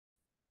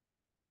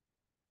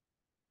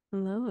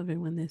Hello,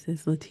 everyone. This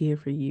is Latia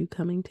for you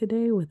coming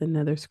today with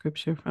another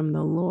scripture from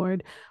the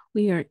Lord.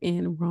 We are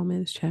in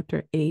Romans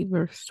chapter 8,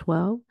 verse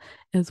 12,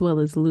 as well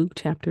as Luke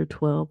chapter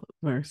 12,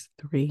 verse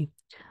 3.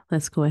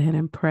 Let's go ahead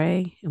and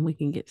pray and we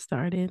can get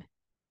started.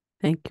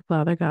 Thank you,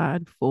 Father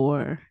God,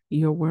 for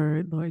your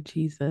word, Lord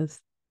Jesus.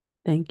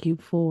 Thank you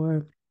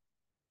for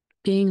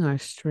being our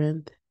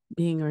strength,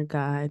 being our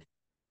guide.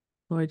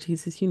 Lord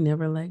Jesus, you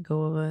never let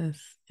go of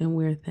us, and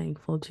we're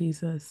thankful,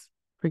 Jesus.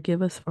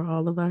 Forgive us for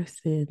all of our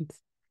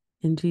sins.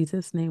 In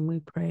Jesus' name we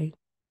pray.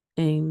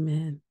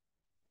 Amen.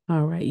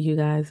 All right, you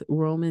guys,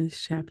 Romans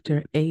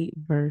chapter 8,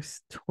 verse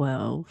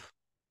 12.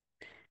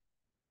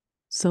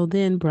 So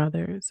then,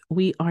 brothers,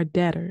 we are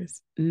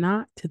debtors,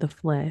 not to the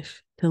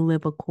flesh, to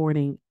live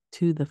according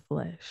to the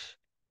flesh.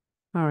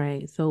 All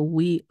right, so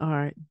we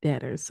are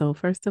debtors. So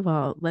first of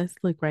all, let's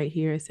look right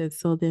here. It says,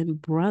 so then,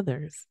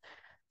 brothers.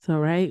 So,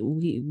 right,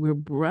 we're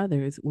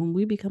brothers. When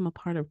we become a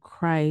part of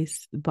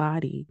Christ's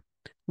body,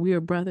 we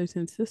are brothers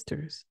and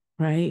sisters,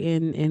 right?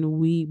 And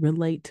we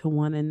relate to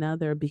one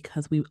another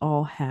because we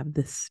all have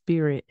the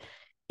spirit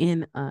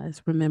in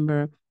us.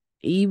 Remember,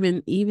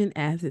 even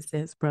as it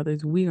says,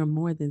 brothers, we are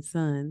more than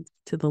sons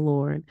to the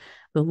Lord.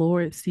 The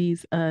Lord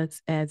sees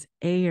us as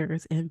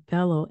heirs and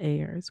fellow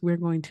heirs. We're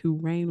going to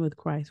reign with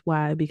Christ.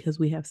 Why? Because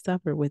we have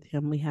suffered with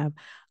him. We have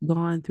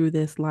gone through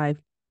this life,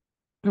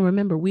 and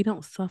remember, we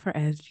don't suffer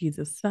as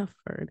Jesus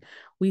suffered.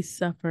 We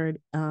suffered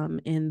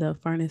in the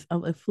furnace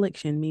of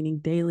affliction, meaning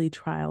daily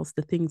trials,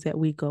 the things that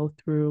we go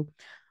through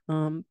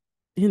um,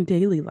 in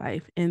daily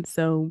life. And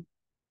so,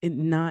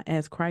 not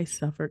as Christ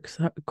suffered.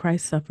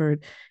 Christ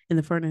suffered in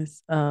the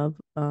furnace of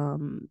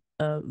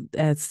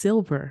as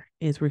silver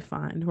is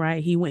refined,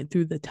 right? He went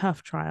through the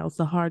tough trials,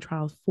 the hard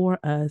trials for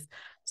us,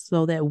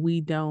 so that we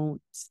don't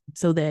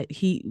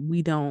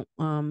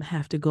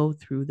have to go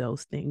through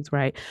those things,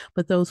 right?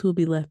 But those who will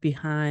be left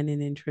behind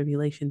and in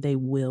tribulation, they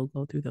will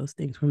go through those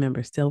things.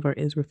 Remember, silver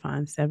is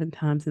refined 7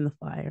 times in the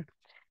fire.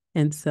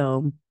 And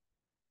so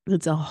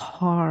it's a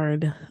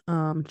hard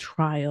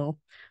trial.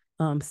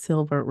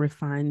 Silver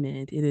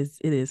refinement. It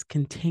is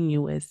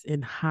continuous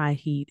in high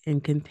heat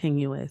and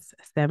continuous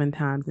 7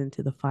 times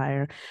into the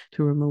fire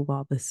to remove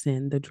all the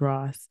sin, the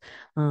dross.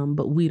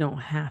 But we don't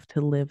have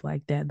to live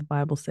like that. The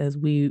Bible says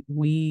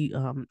we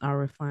are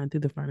refined through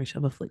the furnace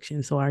of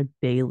affliction. So our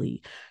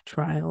daily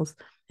trials.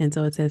 And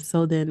so it says,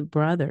 so then,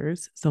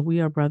 brothers, so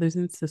we are brothers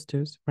and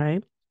sisters,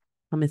 right?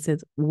 It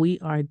says we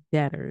are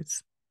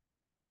debtors,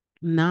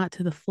 not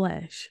to the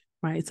flesh,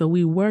 right? So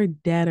we were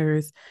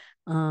debtors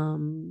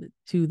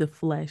to the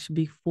flesh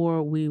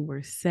before we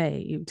were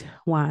saved.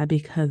 Why?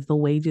 Because the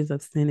wages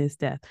of sin is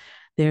death.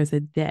 There's a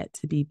debt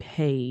to be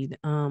paid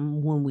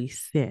when we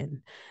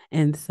sin.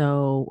 And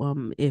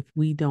so if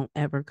we don't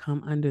ever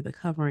come under the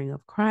covering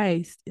of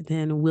Christ,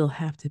 then we'll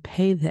have to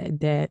pay that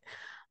debt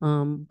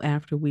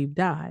after we've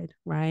died,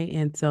 right?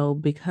 And so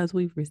because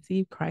we've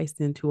received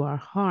Christ into our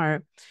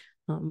heart,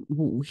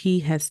 he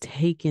has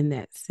taken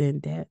that sin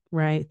debt,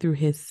 right? Through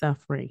his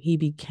suffering. He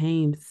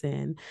became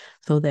sin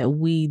so that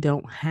we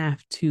don't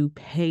have to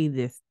pay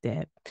this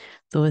debt.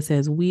 So it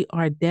says, we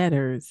are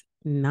debtors,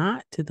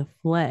 not to the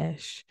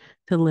flesh,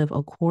 to live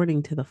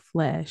according to the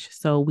flesh.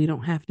 So we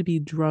don't have to be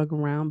drug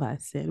around by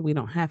sin. We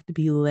don't have to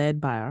be led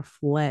by our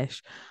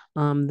flesh.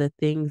 The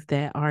things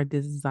that our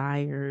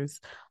desires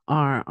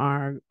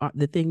are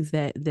the things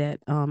that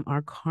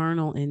are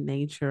carnal in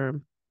nature,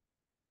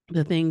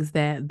 the things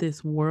that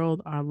this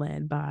world are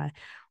led by,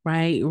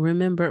 right?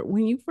 Remember,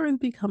 when you first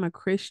become a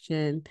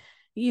Christian,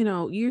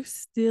 you're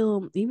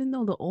still, even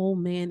though the old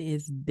man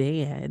is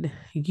dead,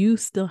 you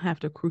still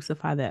have to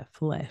crucify that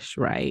flesh,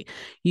 right?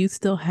 You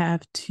still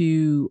have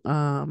to,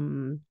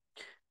 and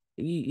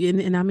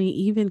I mean,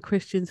 even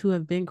Christians who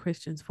have been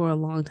Christians for a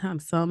long time,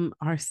 some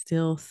are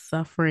still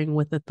suffering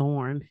with a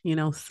thorn,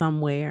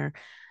 somewhere.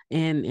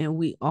 And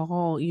we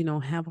all,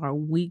 have our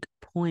weak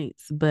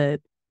points, but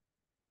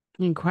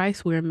in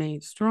Christ, we're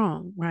made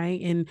strong,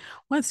 right? And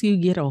once you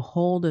get a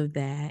hold of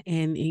that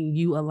and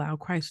you allow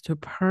Christ to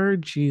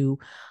purge you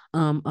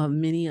of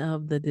many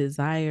of the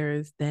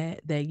desires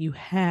that you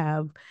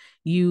have,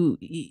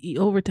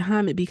 over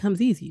time it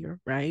becomes easier,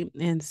 right?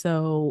 And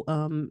so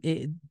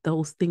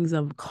those things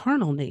of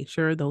carnal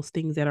nature, those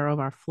things that are of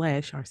our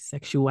flesh, our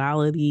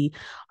sexuality,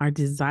 our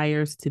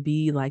desires to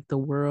be like the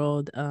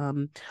world,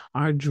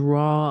 our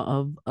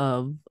draw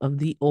of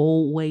the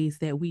old ways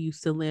that we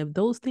used to live,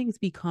 those things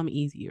become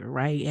easier,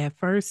 right? At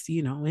first,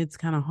 it's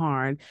kind of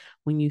hard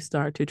when you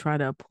start to try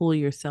to pull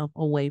yourself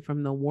away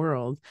from the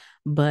world.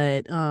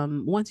 But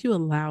once you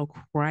allow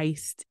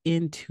Christ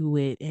into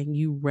it and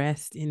you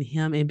rest in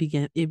him,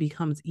 it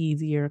becomes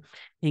easier.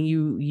 And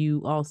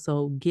you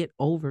also get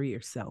over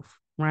yourself.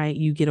 Right.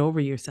 You get over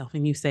yourself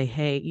and you say,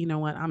 hey, you know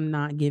what? I'm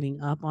not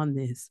giving up on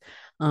this.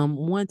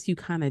 Once you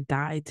kind of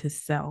die to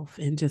self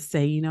and just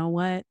say, you know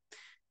what?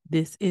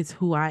 This is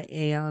who I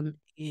am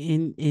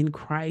in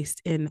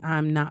Christ, and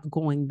I'm not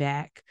going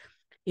back.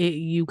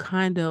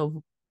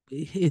 It's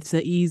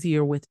an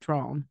easier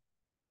withdrawal.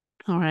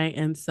 All right.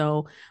 And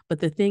so, but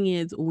the thing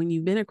is, when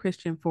you've been a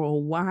Christian for a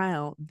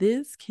while,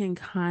 this can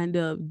kind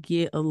of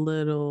get a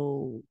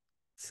little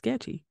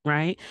sketchy,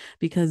 right?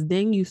 Because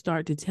then you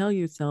start to tell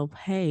yourself,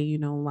 hey,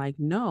 like,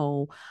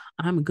 no,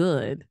 I'm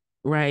good,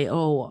 right?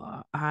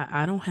 Oh,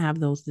 I don't have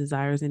those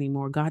desires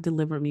anymore. God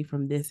delivered me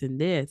from this and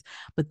this.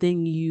 But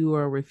then you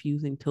are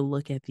refusing to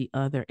look at the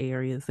other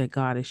areas that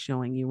God is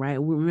showing you, right?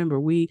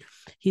 Remember,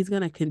 He's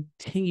going to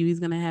continue. He's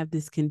going to have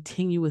this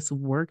continuous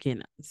work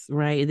in us,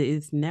 right?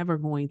 It's never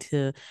going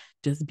to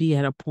just be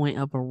at a point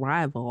of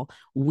arrival.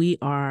 We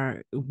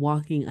are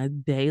walking a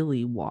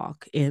daily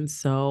walk. And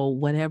so,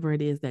 whatever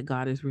it is that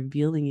God is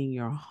revealing in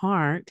your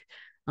heart,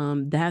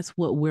 that's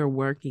what we're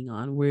working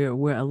on.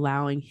 We're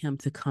allowing Him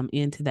to come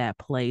into that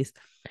place.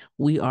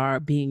 We are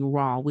being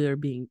raw. We are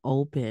being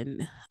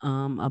open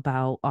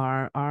about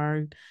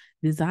our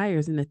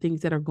desires and the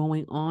things that are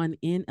going on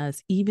in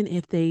us, even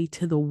if they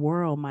to the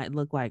world might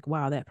look like,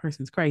 wow, that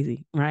person's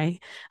crazy,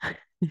 right?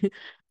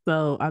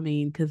 So,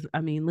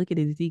 look at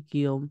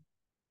Ezekiel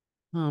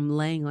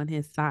laying on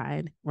his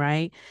side,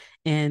 right?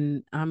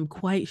 And I'm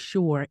quite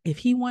sure if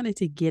he wanted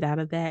to get out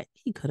of that,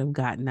 he could have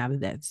gotten out of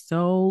that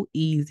so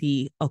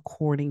easy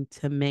according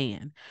to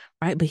man,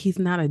 right? But he's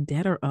not a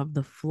debtor of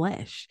the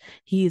flesh.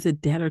 He is a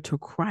debtor to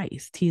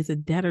Christ. He is a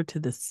debtor to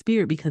the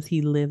spirit because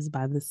he lives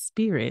by the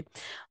spirit.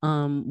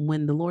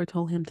 When the Lord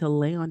told him to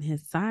lay on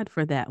his side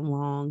for that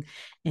long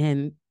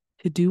and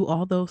to do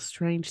all those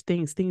strange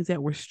things, things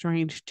that were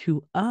strange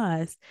to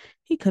us,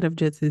 he could have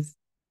just as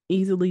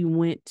easily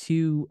went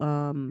to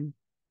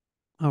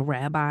a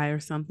rabbi or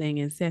something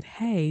and said,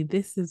 hey,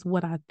 this is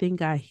what I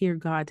think I hear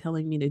God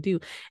telling me to do.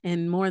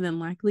 And more than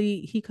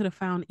likely, he could have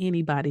found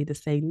anybody to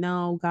say,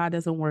 no, God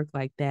doesn't work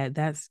like that.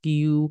 That's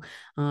you.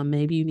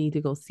 Maybe you need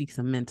to go seek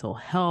some mental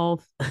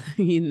health.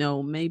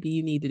 Maybe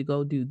you need to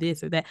go do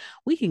this or that.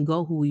 We can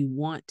go who we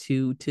want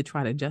to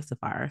try to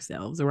justify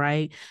ourselves,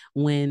 right?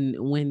 When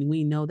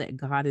we know that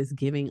God is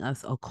giving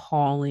us a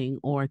calling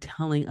or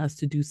telling us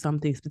to do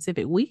something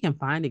specific, we can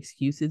find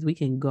excuses. We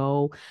can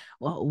go,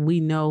 well, we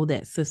know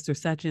that sister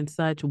such and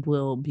such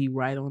will be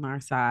right on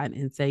our side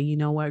and say, you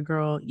know what,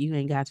 girl, you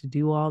ain't got to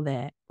do all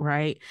that,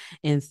 right?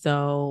 And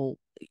so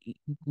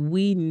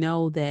we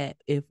know that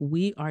if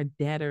we are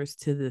debtors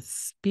to the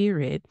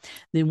spirit,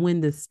 then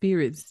when the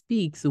spirit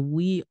speaks,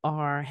 we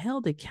are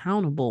held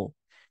accountable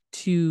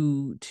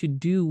to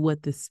do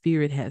what the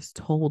spirit has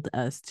told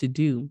us to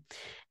do.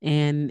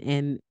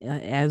 And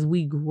as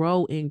we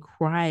grow in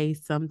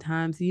Christ,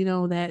 sometimes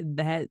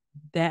that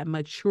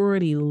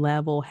maturity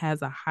level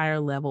has a higher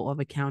level of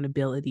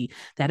accountability.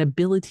 That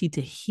ability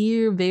to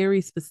hear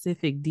very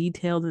specific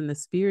details in the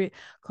spirit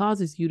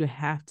causes you to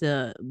have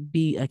to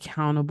be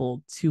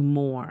accountable to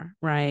more,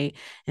 right?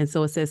 And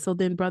so it says, so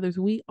then, brothers,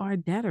 we are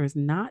debtors,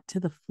 not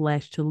to the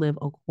flesh, to live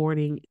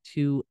according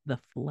to the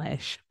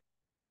flesh.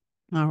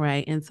 All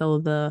right. And so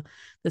the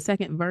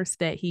second verse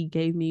that he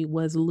gave me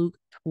was Luke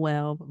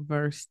 12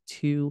 verse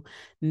 2.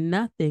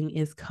 Nothing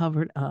is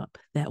covered up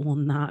that will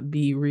not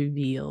be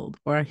revealed,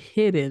 or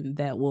hidden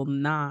that will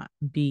not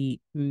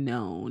be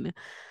known.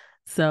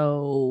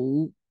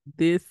 So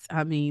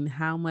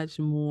how much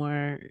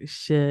more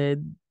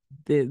should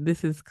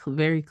this is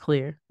very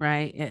clear,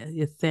 right?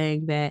 It's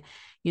saying that,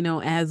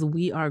 as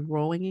we are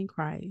growing in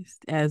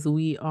Christ, as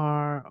we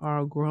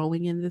are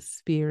growing in the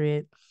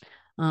spirit,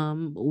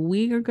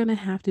 we are going to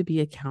have to be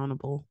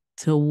accountable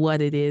to what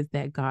it is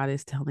that God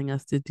is telling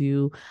us to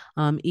do.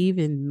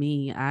 Even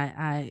me,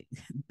 I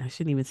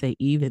shouldn't even say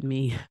even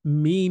me,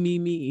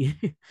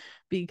 me,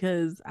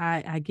 because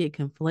I get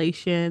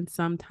conflation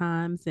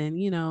sometimes,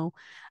 and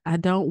I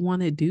don't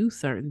want to do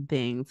certain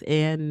things,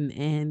 and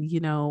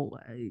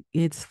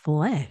it's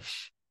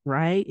flesh,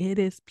 right? It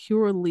is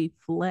purely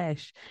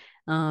flesh.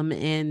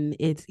 And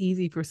it's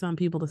easy for some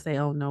people to say,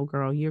 oh no,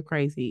 girl, you're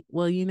crazy.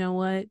 Well, you know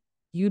what?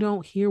 You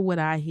don't hear what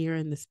I hear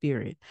in the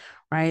spirit,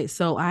 right?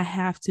 So I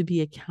have to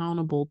be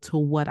accountable to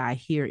what I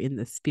hear in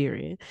the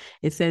spirit.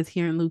 It says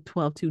here in Luke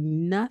 12,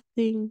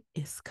 nothing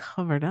is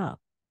covered up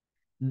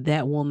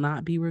that will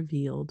not be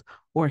revealed,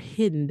 or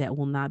hidden that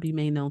will not be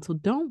made known. So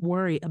don't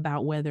worry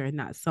about whether or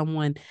not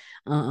someone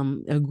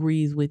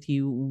agrees with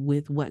you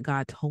with what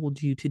God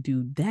told you to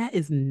do. That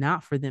is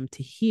not for them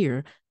to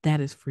hear. That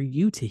is for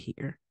you to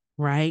hear.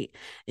 Right.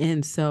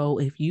 And so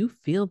if you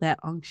feel that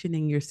unction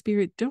in your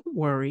spirit, don't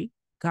worry.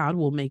 God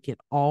will make it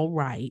all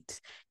right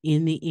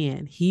in the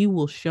end. He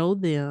will show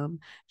them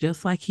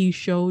just like he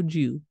showed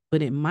you,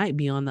 but it might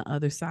be on the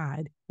other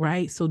side,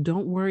 right? So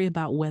don't worry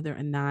about whether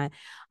or not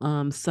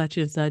such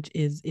and such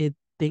is it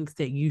thinks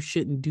that you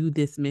shouldn't do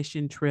this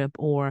mission trip,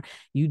 or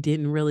you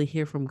didn't really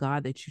hear from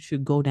God that you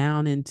should go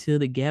down into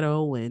the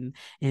ghetto and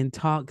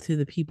talk to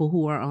the people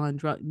who are on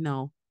drugs.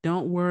 No,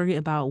 don't worry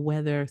about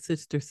whether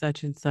sister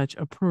such and such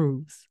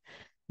approves.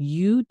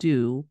 You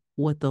do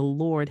what the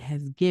Lord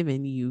has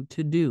given you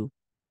to do,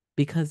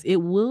 because it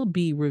will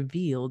be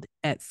revealed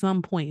at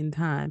some point in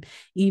time,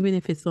 even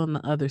if it's on the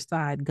other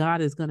side.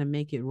 God is going to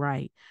make it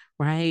right,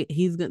 right?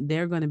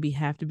 They're going to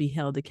have to be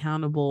held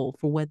accountable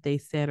for what they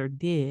said or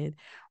did,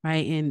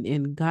 right?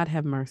 And God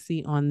have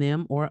mercy on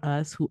them or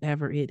us,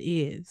 whoever it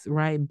is,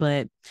 right?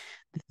 But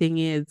the thing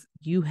is,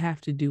 you have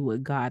to do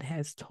what God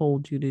has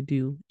told you to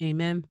do.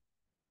 Amen.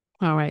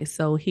 All right,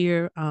 so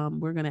here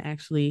we're going to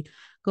actually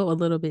go a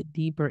little bit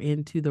deeper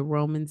into the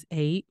Romans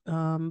 8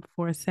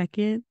 for a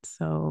second.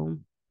 So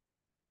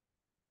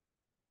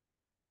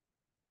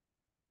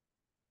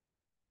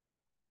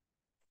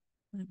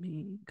let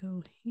me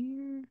go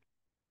here.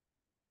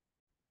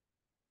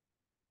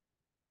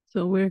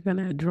 So we're going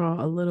to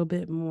draw a little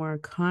bit more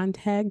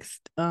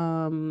context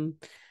uh,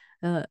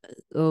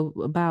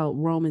 about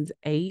Romans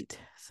 8.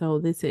 So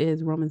this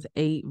is Romans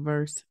 8,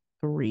 verse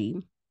 3.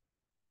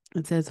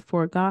 It says,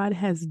 "For God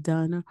has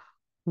done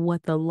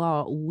what the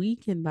law,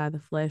 weakened by the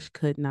flesh,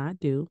 could not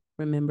do."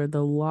 Remember,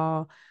 the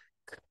law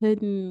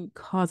couldn't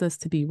cause us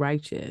to be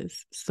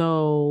righteous.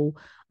 So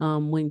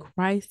when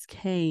Christ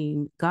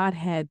came, God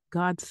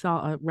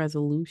saw a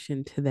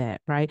resolution to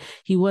that, right?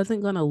 He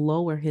wasn't going to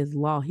lower his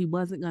law. He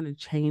wasn't going to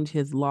change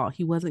his law.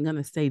 He wasn't going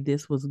to say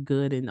this was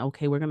good and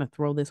okay, we're going to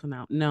throw this one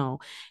out. No,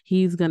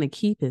 he's going to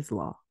keep his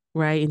law.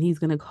 Right. And he's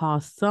going to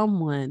cause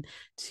someone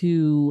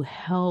to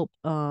help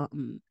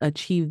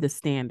achieve the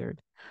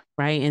standard.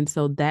 Right. And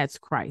so that's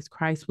Christ.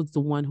 Christ was the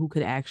one who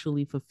could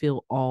actually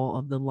fulfill all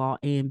of the law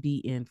and be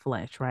in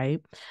flesh. Right.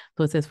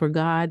 So it says, "For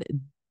God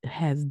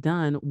has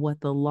done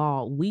what the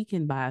law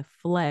weakened by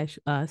flesh,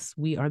 us,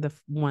 we are the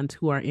ones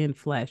who are in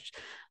flesh.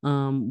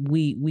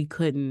 We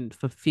couldn't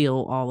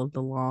fulfill all of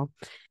the law."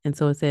 And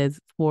so it says,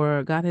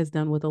 "For God has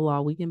done what the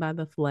law weakened by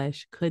the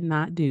flesh could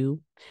not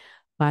do,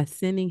 by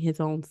sending his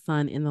own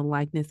son in the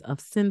likeness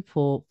of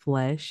sinful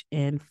flesh,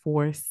 and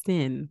for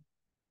sin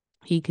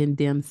he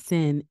condemned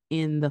sin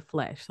in the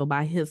flesh." So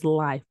by his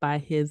life, by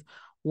his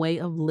way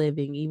of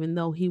living, even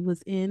though he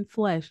was in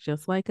flesh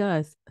just like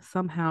us,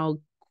 somehow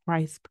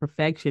Christ's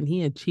perfection,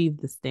 he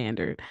achieved the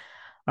standard.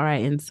 All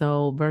right. And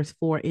so, verse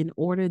 4, "In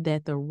order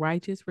that the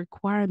righteous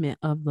requirement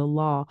of the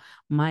law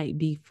might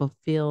be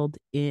fulfilled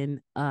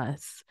in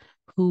us,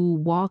 who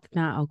walk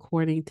not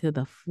according to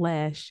the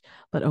flesh,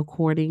 but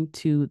according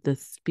to the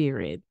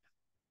Spirit."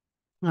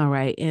 All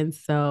right. And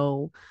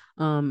so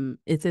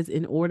it says,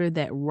 "In order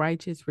that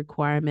righteous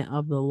requirement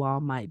of the law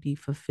might be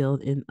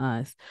fulfilled in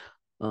us."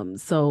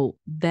 So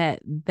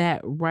that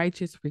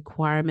righteous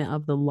requirement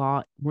of the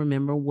law,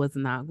 remember, was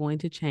not going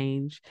to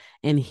change,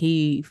 and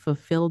he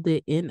fulfilled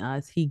it in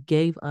us. He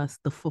gave us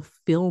the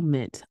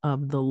fulfillment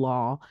of the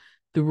law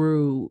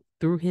through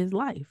his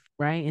life,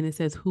 right? And it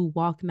says, "Who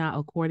walk not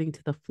according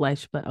to the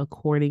flesh, but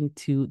according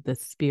to the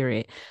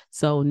Spirit."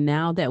 So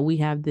now that we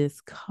have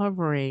this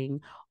covering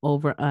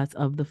over us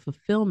of the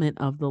fulfillment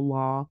of the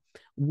law,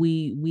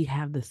 we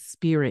have the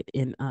Spirit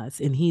in us,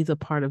 and he's a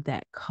part of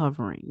that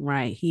covering,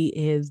 right? He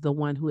is the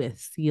one who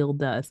has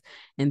sealed us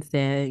and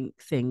saying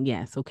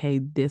yes, okay,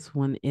 this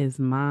one is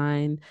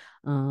mine.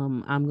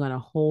 I'm going to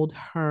hold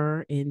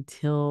her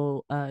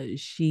until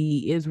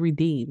she is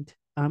redeemed.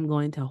 I'm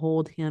going to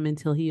hold him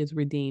until he is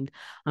redeemed.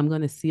 I'm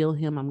going to seal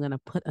him. I'm going to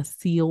put a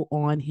seal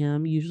on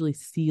him. Usually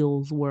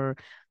seals were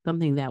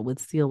something that would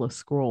seal a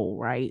scroll,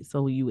 right?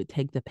 So you would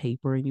take the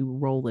paper and you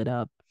roll it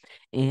up,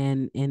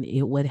 and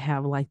it would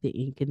have like the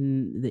ink,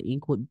 and the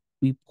ink would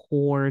be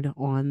poured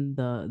on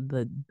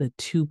the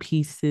two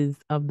pieces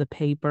of the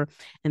paper,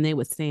 and they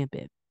would stamp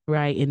it,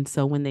 right? And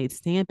so when they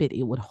stamp it,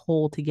 it would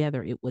hold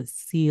together, it would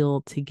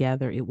seal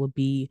together, it would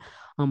be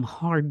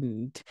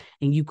hardened,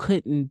 and you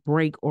couldn't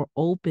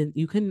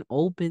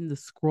open the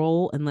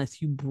scroll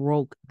unless you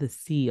broke the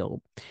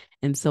seal.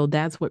 And so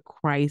that's what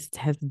Christ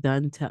has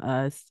done to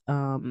us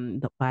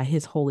by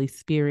his Holy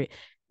Spirit.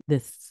 The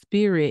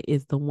Spirit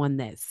is the one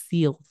that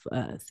seals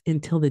us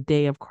until the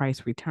day of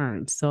Christ's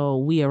return. So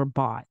we are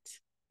bought,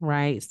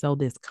 right? So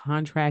this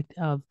contract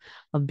of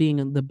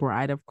being the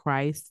bride of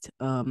Christ,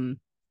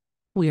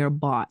 we are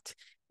bought.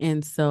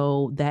 And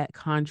so that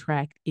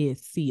contract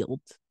is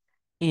sealed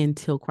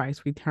until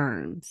Christ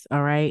returns.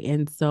 All right.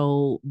 And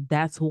so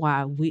that's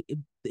why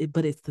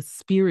but it's the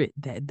Spirit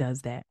that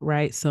does that,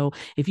 right? So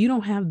if you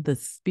don't have the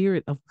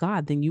Spirit of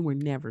God, then you were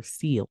never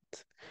sealed.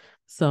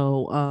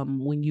 So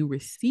when you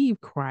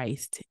receive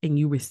Christ and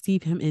you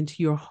receive him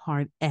into your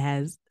heart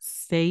as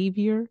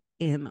Savior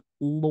and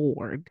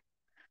Lord,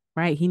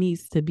 right? He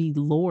needs to be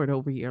Lord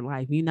over your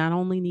life. You not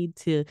only need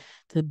to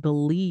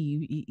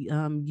believe,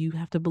 you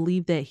have to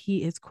believe that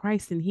he is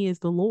Christ and he is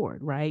the Lord,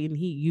 right? And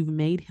you've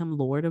made him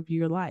Lord of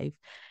your life.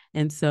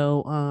 And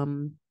so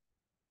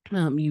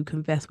you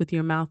confess with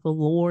your mouth the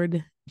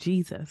Lord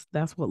Jesus.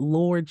 That's what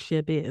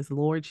lordship is.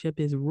 Lordship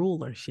is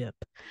rulership,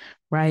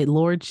 right?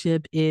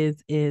 Lordship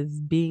is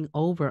being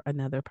over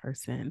another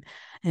person.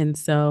 And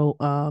so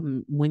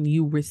when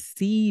you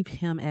receive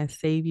him as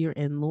Savior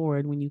and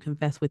Lord, when you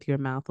confess with your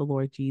mouth the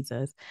Lord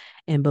Jesus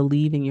and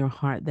believe in your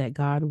heart that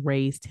God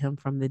raised him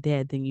from the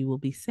dead, then you will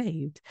be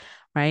saved,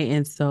 right?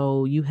 And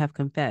so you have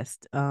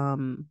confessed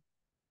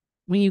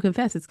when you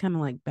confess, it's kind of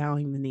like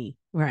bowing the knee,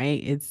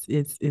 right?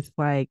 It's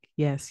like,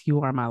 yes,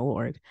 you are my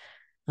Lord.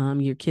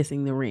 You're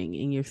kissing the ring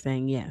and you're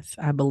saying, yes,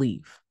 I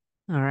believe.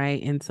 All right.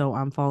 And so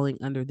I'm falling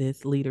under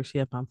this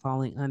leadership. I'm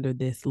falling under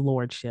this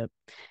lordship.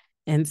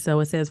 And so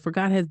it says, for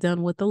God has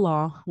done what the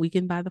law,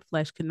 weakened by the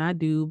flesh, could not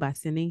do by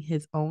sending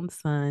his own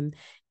son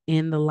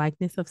in the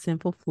likeness of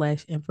sinful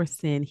flesh. And for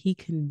sin, he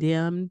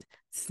condemned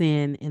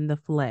sin in the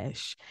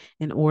flesh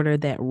in order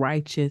that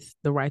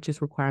the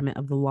righteous requirement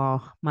of the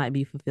law might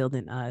be fulfilled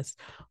in us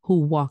who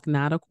walk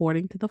not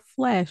according to the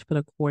flesh, but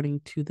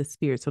according to the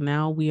spirit. So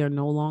now we are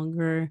no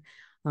longer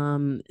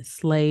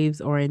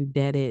slaves or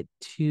indebted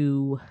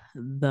to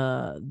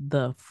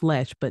the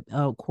flesh, but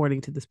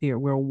according to the spirit.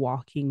 We're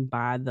walking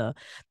by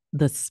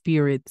the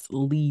spirit's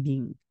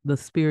leading. The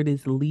spirit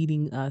is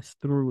leading us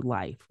through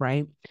life,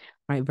 right?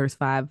 Right, verse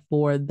 5,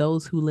 for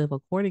those who live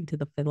according to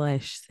the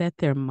flesh set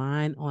their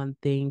mind on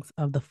things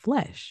of the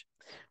flesh,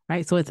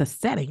 right? So it's a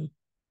setting,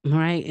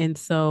 right? And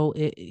so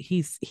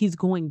he's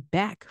going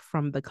back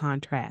from the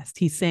contrast.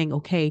 He's saying,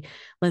 okay,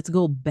 let's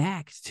go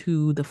back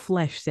to the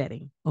flesh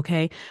setting.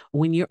 Okay,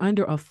 when you're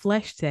under a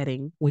flesh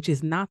setting, which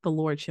is not the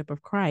lordship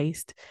of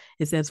Christ,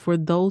 it says, for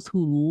those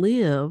who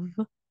live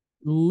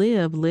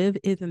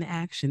is an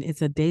action.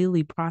 It's a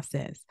daily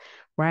process,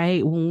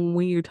 right?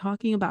 When you're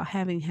talking about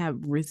have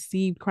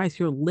received Christ,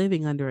 you're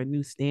living under a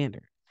new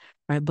standard,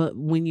 right? But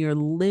when you're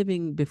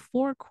living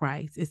before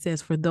Christ, it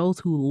says, for those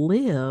who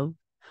live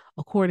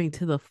according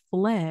to the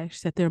flesh,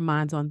 set their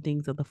minds on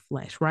things of the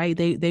flesh, right?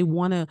 They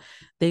wanna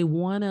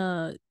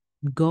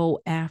go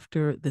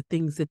after the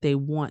things that they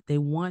want. They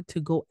want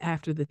to go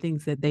after the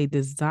things that they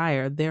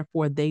desire.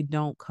 Therefore, they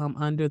don't come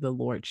under the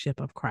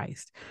lordship of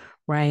Christ,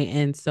 right?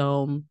 And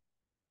so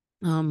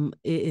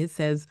it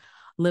says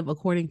live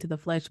according to the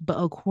flesh, but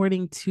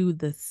according to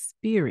the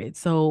spirit.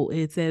 So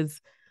it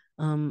says,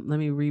 let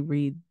me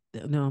reread.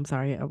 No, I'm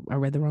sorry, I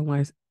read the wrong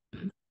words.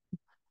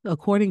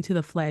 According to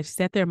the flesh,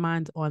 set their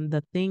minds on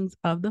the things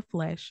of the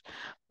flesh,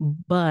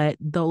 but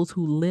those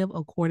who live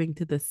according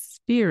to the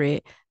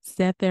spirit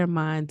set their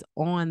minds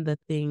on the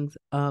things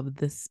of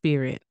the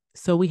spirit.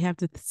 So we have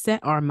to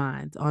set our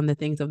minds on the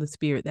things of the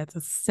spirit. That's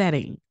a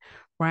setting,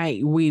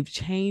 right? We've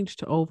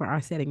changed over our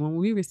setting. When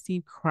we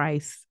receive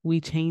Christ, we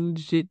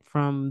changed it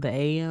from the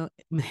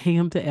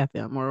AM to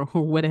FM or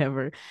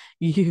whatever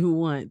you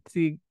want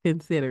to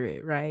consider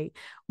it, right?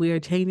 We are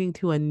changing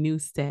to a new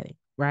setting,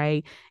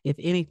 right? If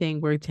anything,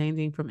 we're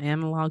changing from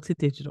analog to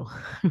digital,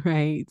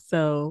 right?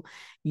 So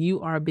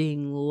you are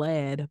being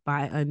led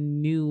by a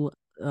new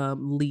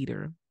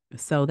leader.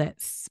 So that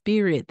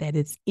spirit that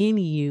is in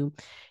you,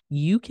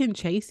 you can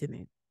chasten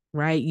it,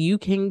 right? You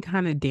can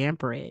kind of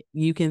damper it.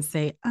 You can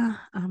say,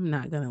 I'm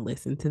not going to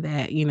listen to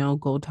that,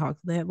 go talk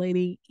to that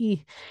lady.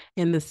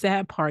 And the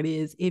sad part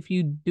is, if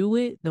you do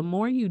it, the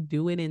more you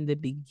do it in the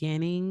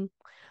beginning,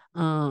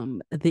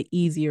 the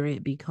easier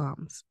it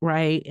becomes,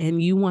 right?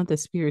 And you want the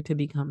spirit to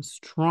become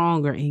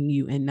stronger in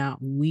you and not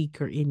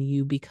weaker in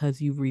you because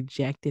you've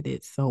rejected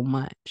it so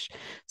much.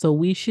 So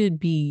we should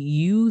be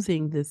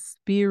using the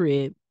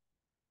spirit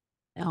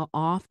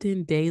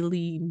often,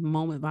 daily,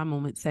 moment by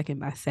moment, second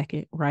by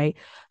second, right?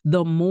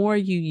 The more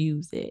you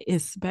use it,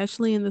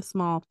 especially in the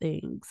small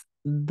things,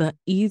 the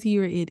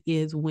easier it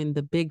is when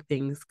the big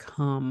things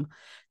come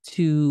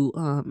to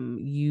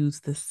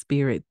use the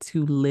spirit,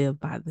 to live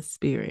by the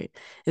spirit.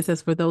 It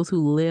says, for those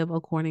who live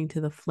according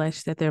to the flesh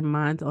set their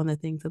minds on the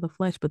things of the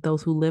flesh, but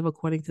those who live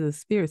according to the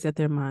spirit set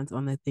their minds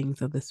on the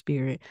things of the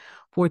spirit.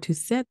 For to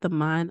set the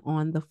mind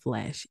on the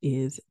flesh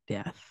is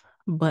death,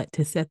 but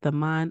to set the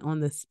mind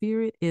on the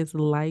spirit is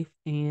life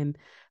and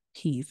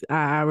peace.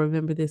 I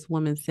remember this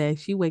woman said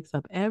she wakes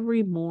up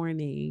every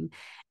morning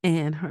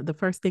and the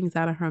first things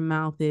out of her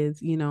mouth is,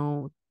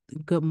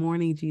 good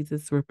morning,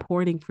 Jesus,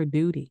 reporting for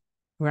duty,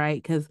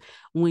 right? Because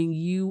when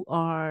you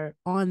are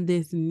on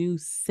this new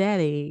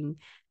setting,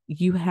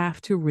 you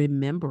have to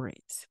remember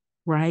it,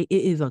 right?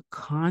 It is a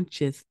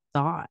conscious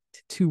thought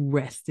to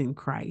rest in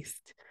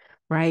Christ,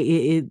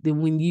 right?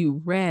 When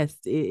you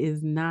rest, it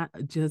is not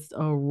just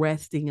a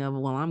resting of,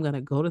 well, I'm going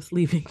to go to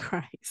sleep in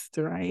Christ,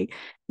 right?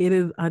 It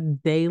is a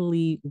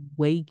daily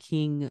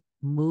waking,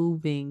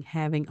 moving,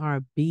 having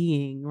our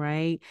being,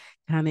 right?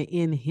 Kind of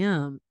in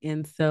him.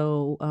 And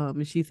so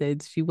she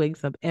said she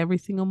wakes up every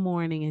single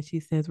morning and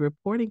she says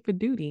reporting for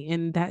duty.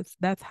 And that's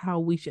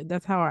how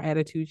that's how our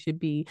attitude should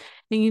be.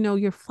 And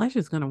your flesh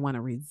is going to want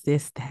to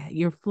resist that.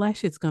 Your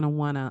flesh is going to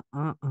want to,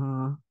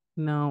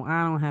 no,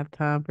 I don't have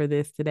time for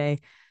this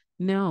today.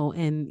 No,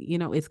 and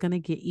it's going to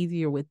get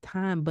easier with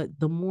time, but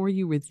the more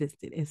you resist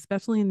it,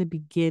 especially in the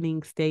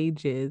beginning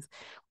stages,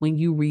 when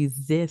you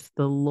resist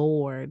the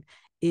Lord,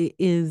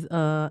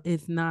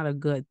 it's not a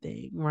good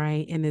thing,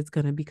 right? And it's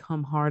going to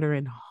become harder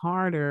and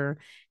harder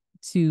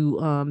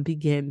to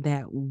begin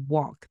that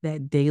walk,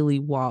 that daily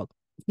walk.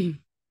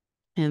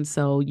 And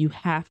so you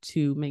have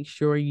to make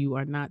sure you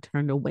are not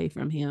turned away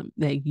from him,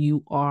 that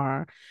you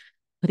are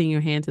putting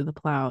your hand to the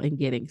plow and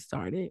getting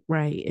started,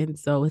 right? And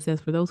so it says,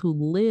 for those who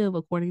live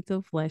according to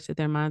the flesh, set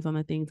their minds on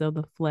the things of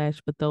the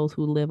flesh, but those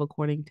who live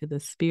according to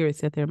the spirit,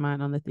 set their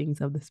mind on the things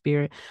of the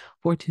spirit.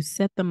 For to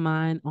set the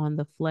mind on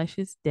the flesh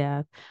is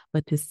death,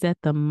 but to set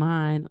the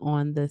mind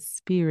on the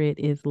spirit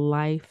is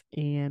life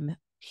and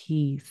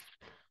peace.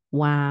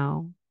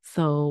 Wow.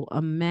 So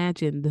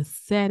imagine the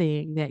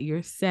setting that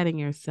you're setting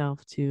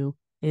yourself to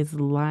is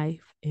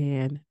life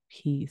and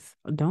peace.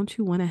 Don't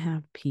you want to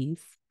have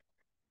peace?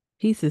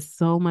 Peace is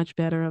so much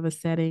better of a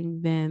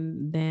setting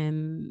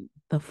than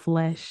the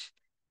flesh.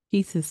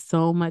 Peace is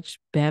so much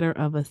better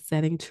of a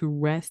setting to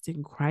rest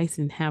in Christ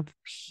and have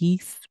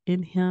peace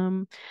in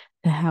Him,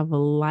 to have a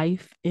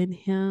life in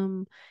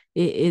Him.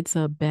 It's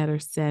a better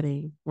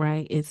setting,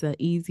 right? It's an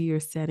easier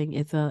setting.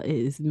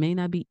 It may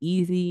not be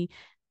easy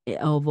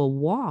of a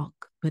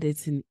walk, but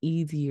it's an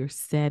easier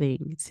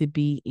setting to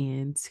be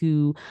in,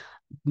 to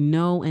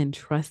know and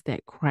trust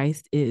that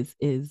Christ is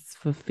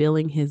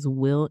fulfilling his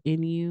will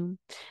in you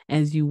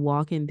as you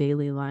walk in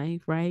daily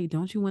life, right?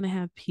 Don't you want to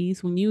have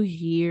peace when you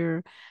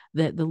hear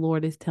that the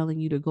Lord is telling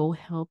you to go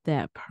help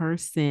that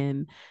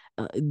person?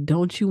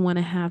 Don't you want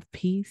to have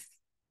peace?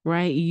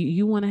 Right?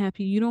 You want to have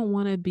peace. You don't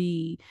want to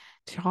be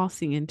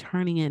tossing and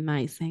turning at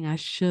night saying, I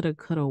shoulda,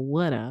 coulda,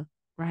 woulda,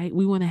 right?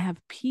 We want to have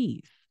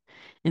peace.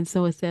 And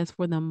so it says,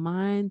 for the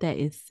mind that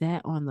is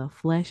set on the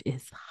flesh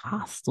is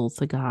hostile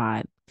to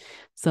God.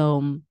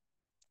 So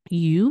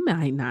you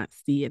might not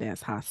see it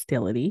as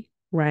hostility,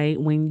 right?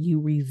 When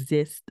you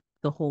resist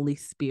the Holy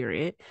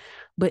Spirit,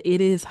 but it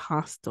is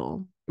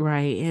hostile,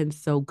 right? And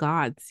so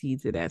God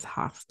sees it as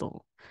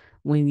hostile.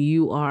 When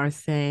you are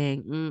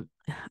saying,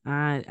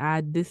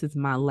 this is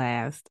my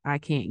last, I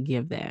can't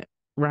give that,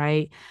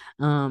 right?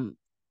 Um,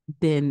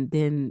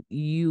 then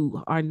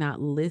you are not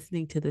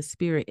listening to the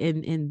spirit,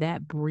 and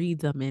that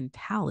breeds a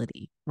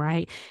mentality,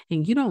 right?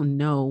 And you don't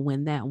know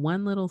when that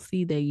one little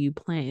seed that you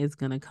plant is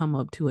going to come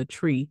up to a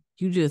tree.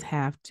 You just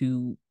have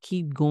to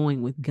keep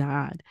going with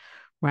God,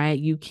 right?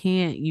 You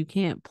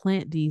can't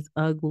plant these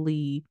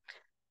ugly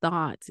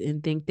thoughts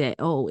and think that,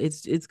 oh,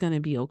 it's going to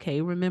be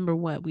okay. Remember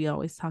what we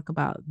always talk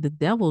about: the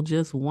devil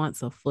just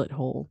wants a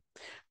foothold,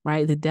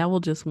 right? The devil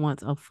just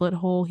wants a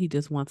foothold. He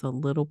just wants a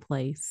little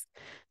place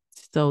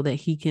so that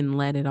he can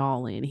let it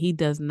all in. He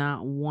does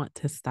not want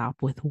to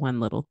stop with one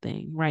little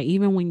thing, right?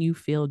 Even when you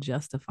feel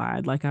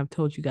justified, like I've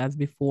told you guys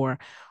before,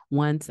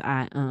 once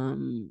I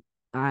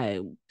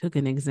took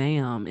an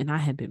exam and I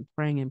had been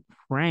praying and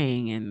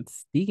praying and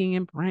speaking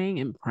and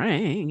praying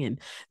and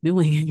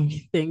doing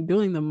everything,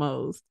 doing the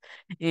most,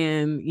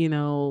 and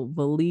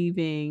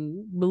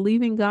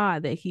believing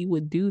God that He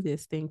would do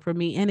this thing for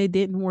me, and it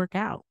didn't work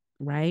out,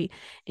 right?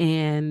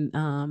 And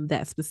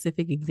that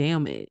specific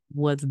exam, it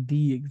was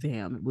the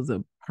exam. It was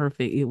a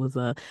perfect, it was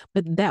a,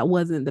 but that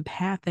wasn't the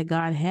path that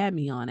God had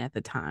me on at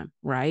the time,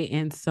 right?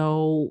 And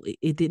so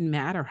it didn't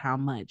matter how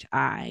much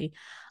I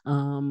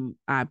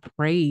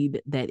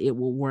prayed that it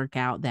will work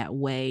out that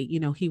way.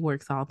 He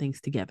works all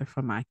things together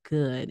for my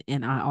good,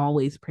 and I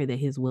always pray that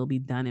His will be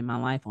done in my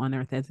life on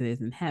earth as it is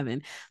in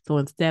heaven. So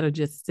instead of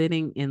just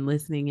sitting and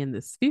listening in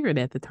the spirit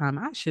at the time,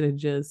 I should have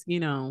just,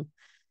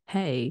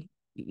 hey,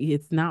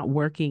 it's not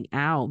working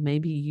out.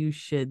 Maybe you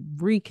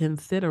should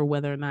reconsider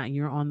whether or not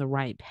you're on the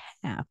right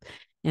path.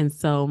 And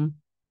so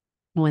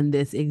when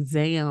this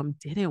exam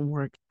didn't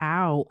work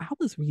out, I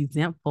was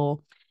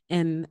resentful,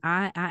 and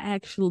I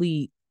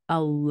actually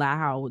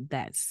allowed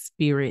that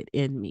spirit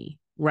in me.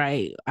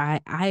 Right.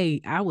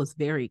 I was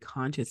very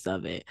conscious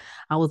of it.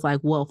 I was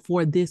like, well,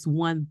 for this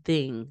one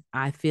thing,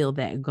 I feel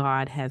that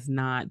God has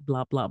not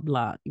blah blah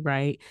blah.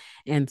 Right.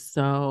 And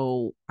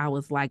so I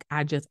was like,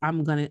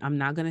 I'm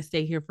not gonna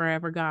stay here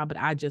forever, God, but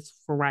I just,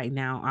 for right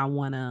now, I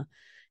wanna,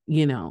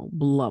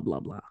 blah blah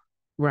blah.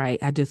 Right.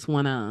 I just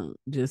want to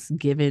just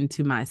give in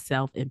to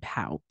myself and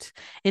pout.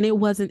 And it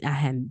wasn't, I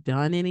hadn't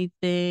done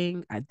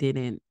anything. I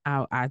did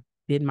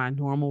my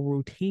normal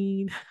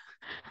routine.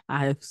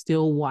 I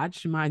still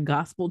watched my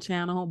gospel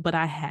channel, but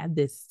I had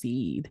this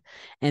seed,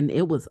 and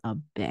it was a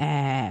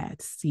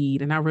bad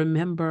seed. And I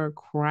remember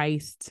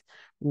Christ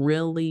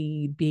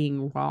really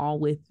being raw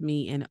with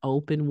me and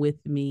open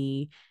with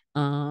me,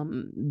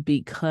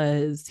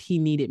 because He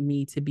needed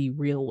me to be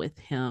real with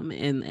Him,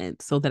 and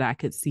so that I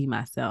could see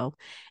myself.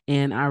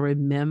 And I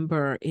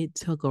remember it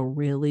took a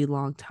really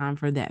long time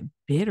for that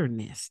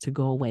bitterness to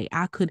go away.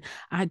 I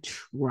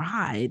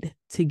tried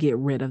to get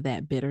rid of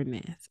that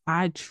bitterness.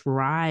 I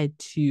tried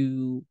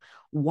to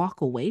walk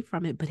away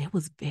from it, but it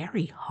was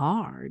very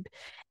hard.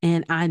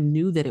 And I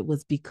knew that it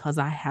was because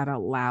I had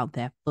allowed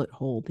that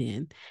foothold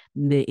in.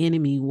 The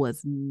enemy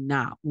was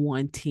not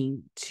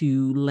wanting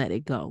to let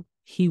it go.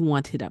 He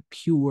wanted a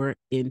pure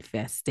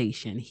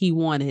infestation. He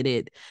wanted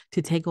it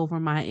to take over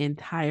my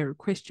entire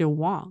Christian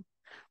walk.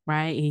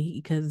 right?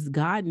 Because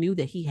God knew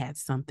that he had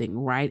something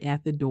right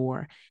at the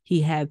door.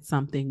 He had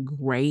something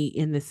great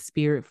in the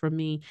spirit for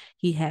me.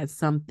 He had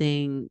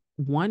something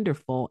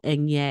wonderful.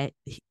 And yet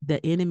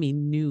the enemy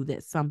knew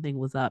that something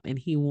was up and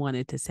he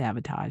wanted to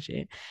sabotage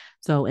it.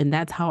 So, and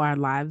that's how our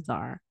lives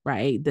are,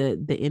 right?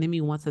 The enemy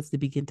wants us to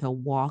begin to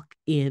walk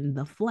in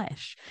the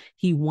flesh.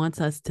 He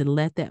wants us to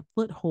let that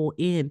foothold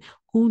in.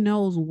 Who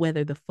knows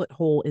whether the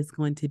foothold is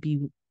going to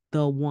be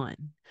the one,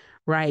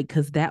 right?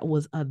 Because that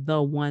was the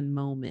one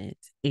moment.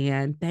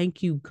 And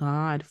thank you,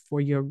 God,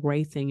 for your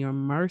grace and your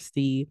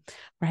mercy,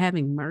 for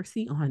having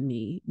mercy on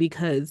me,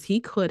 because he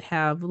could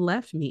have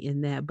left me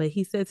in that, but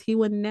he says he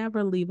would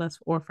never leave us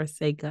or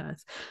forsake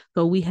us.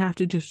 So we have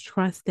to just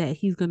trust that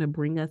he's going to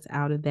bring us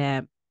out of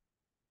that,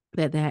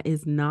 that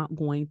is not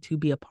going to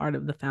be a part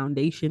of the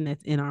foundation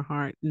that's in our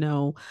heart.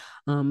 No,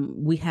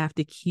 we have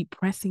to keep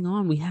pressing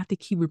on. We have to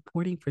keep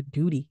reporting for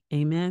duty.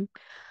 Amen.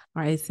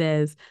 All right, it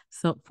says,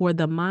 so for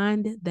the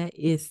mind that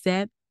is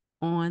set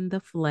on the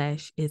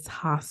flesh is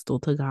hostile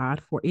to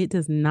God, for it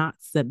does not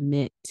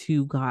submit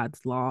to God's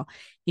law.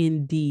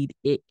 Indeed,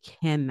 it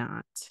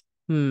cannot.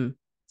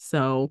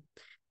 So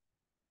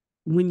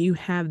when you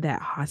have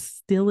that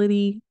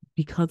hostility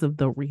because of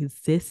the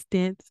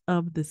resistance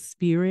of the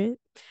spirit,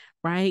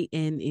 right?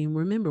 And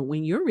remember,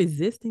 when you're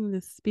resisting the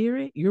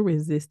spirit, you're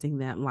resisting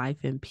that life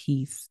and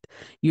peace.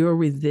 You're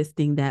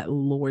resisting that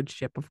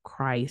lordship of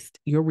Christ.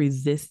 You're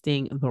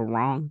resisting the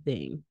wrong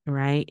thing,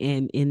 right?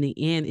 And in the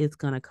end, it's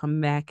going to come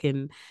back,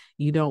 and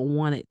you don't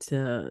want it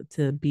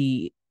to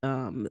be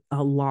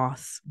a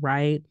loss,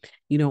 right?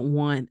 You don't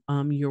want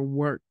your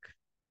work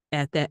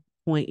at that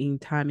point in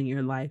time in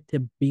your life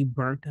to be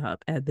burnt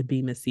up at the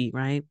Bema seat,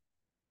 right?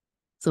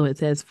 So it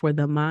says, for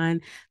the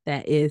mind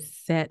that is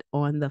set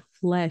on the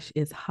flesh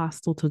is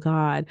hostile to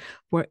God,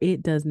 for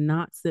it does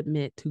not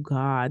submit to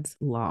God's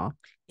law.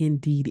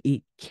 Indeed,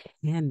 it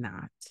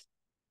cannot.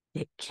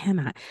 It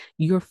cannot.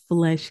 Your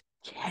flesh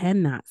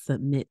cannot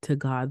submit to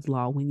God's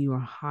law when you are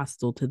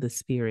hostile to the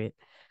spirit,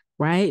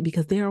 right?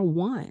 Because they are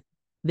one.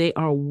 They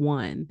are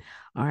one.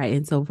 All right.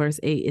 And so, verse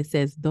 8, it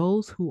says,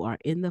 those who are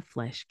in the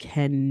flesh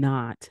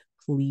cannot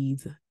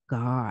please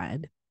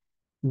God.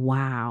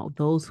 Wow,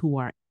 those who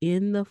are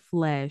in the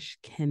flesh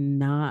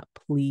cannot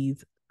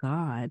please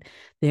God.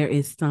 There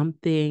is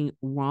something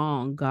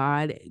wrong.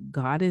 God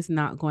is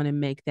not going to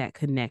make that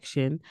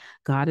connection.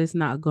 God is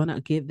not going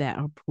to give that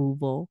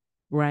approval,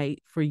 right?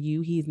 For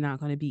you, he's not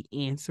going to be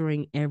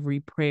answering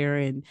every prayer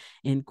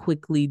and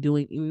quickly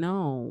doing.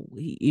 No,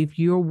 if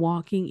you're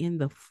walking in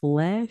the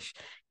flesh,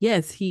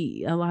 yes,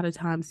 he a lot of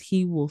times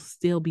he will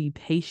still be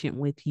patient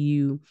with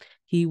you.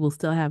 He will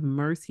still have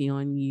mercy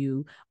on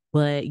you,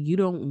 but you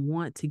don't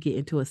want to get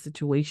into a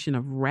situation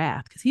of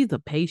wrath, because he's a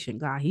patient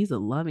God. He's a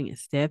loving and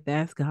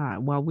steadfast God.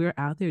 While we're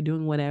out there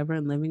doing whatever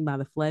and living by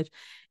the flesh,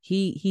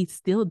 he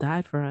still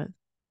died for us,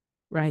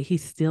 right? He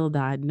still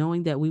died,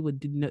 knowing that we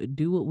would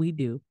do what we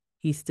do.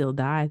 He still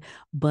died,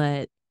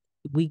 but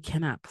we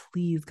cannot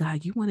please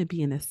God. You want to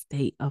be in a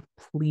state of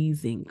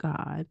pleasing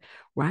God,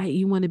 right?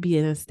 You want to be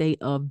in a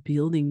state of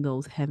building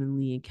those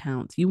heavenly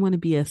accounts. You want to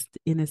be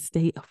in a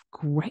state of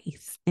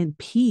grace and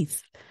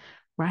peace,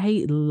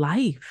 right?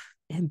 Life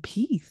and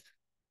peace.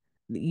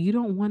 You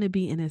don't want to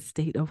be in a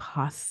state of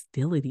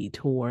hostility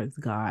towards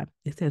God.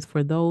 It says,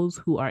 for those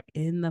who are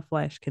in the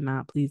flesh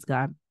cannot please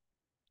God.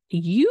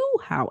 You,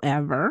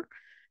 however,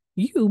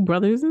 you,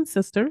 brothers and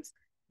sisters,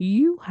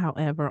 you,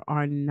 however,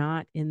 are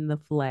not in the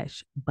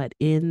flesh, but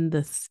in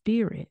the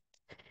spirit.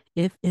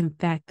 If in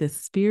fact the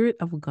spirit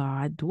of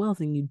God dwells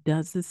in you,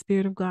 does the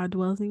spirit of God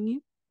dwells in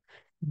you?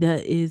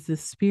 Is the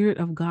spirit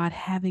of God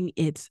having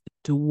its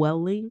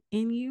dwelling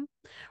in you,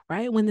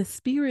 right? When the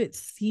spirit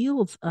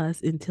seals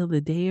us until the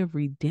day of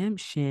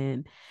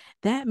redemption,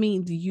 that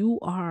means you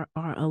are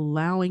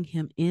allowing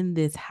him in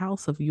this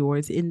house of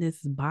yours, in this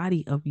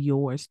body of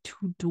yours,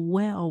 to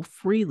dwell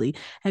freely.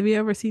 Have you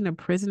ever seen a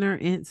prisoner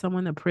in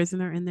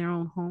their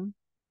own home?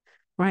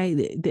 Right,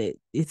 that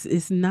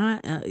it's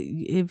not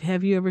if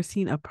have you ever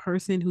seen a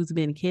person who's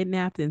been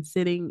kidnapped and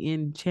sitting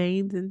in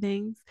chains and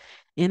things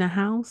in a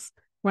house,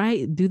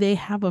 right? Do they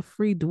have a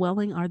free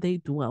dwelling? Are they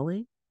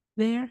dwelling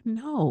there?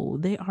 No,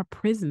 they are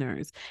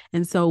prisoners.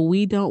 And so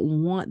we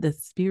don't want the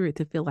spirit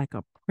to feel like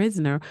a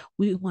prisoner.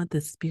 We want the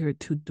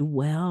spirit to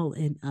dwell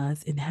in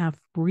us and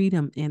have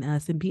freedom in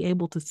us and be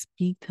able to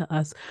speak to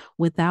us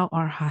without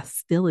our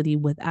hostility,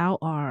 without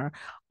our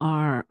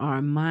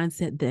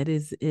mindset that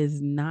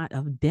is not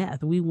of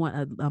death. We want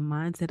a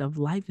mindset of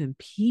life and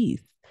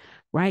peace,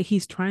 right?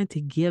 He's trying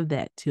to give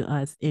that to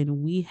us, and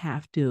we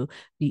have to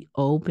be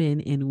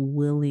open and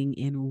willing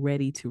and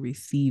ready to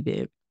receive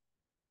it.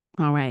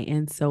 All right.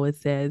 And so it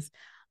says,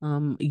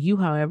 you,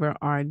 however,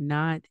 are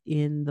not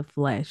in the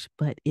flesh,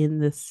 but in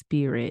the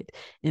spirit.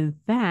 In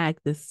fact,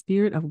 the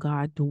spirit of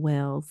God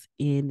dwells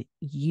in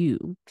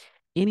you.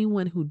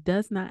 Anyone who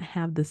does not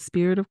have the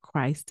spirit of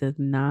Christ does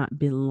not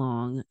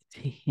belong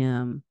to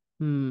him.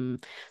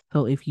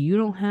 So if you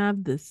don't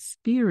have the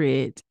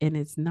spirit and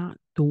it's not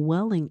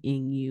dwelling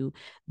in you,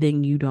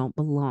 then you don't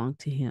belong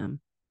to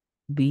him.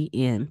 The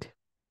end.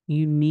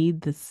 You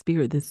need the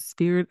Spirit. The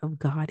Spirit of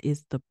God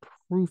is the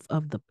proof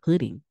of the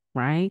pudding,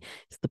 right?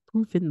 It's the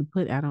proof in the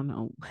pudding. I don't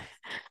know.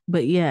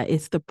 But yeah,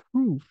 it's the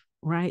proof,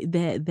 right?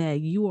 That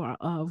you are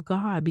of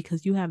God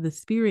because you have the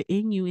Spirit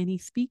in you and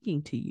He's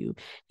speaking to you.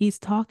 He's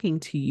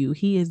talking to you.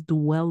 He is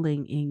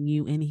dwelling in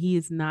you, and He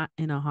is not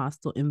in a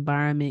hostile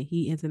environment.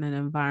 He is in an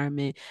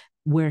environment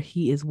where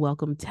He is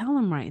welcome. Tell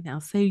Him right now.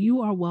 Say,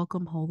 "You are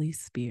welcome, Holy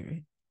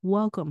Spirit.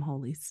 Welcome,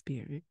 Holy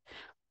Spirit.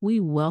 We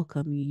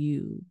welcome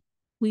you.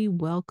 We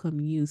welcome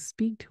you.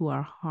 Speak to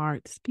our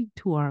hearts, speak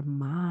to our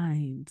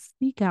minds.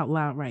 Speak out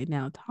loud right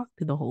now. Talk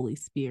to the Holy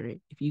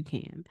Spirit if you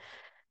can.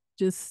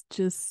 Just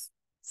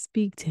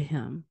speak to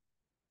him.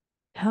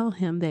 Tell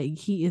him that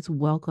he is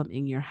welcome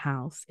in your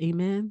house.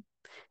 Amen.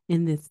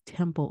 In this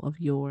temple of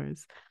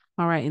yours.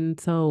 All right. And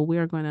so we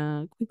are going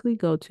to quickly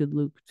go to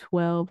Luke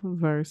 12,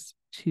 verse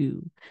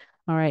 2.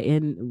 All right.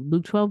 And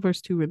Luke 12,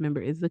 verse 2,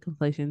 remember, is the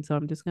completion. So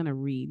I'm just going to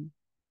read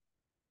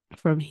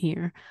from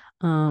here.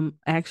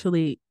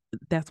 Actually,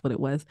 that's what it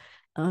was.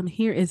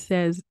 Here it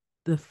says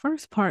the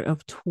first part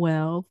of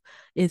 12,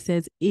 it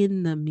says,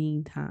 in the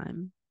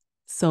meantime.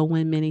 So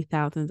when many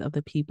thousands of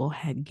the people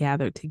had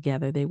gathered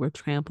together, they were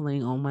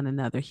trampling on one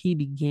another. He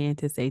began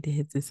to say to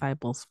his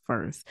disciples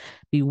first,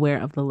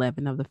 beware of the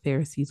leaven of the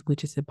Pharisees,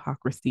 which is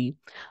hypocrisy.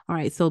 All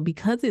right. So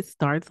because it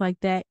starts like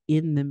that,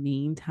 in the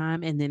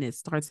meantime, and then it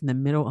starts in the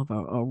middle of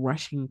a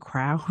rushing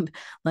crowd,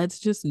 let's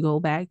just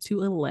go back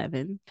to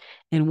 11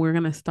 and we're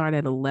going to start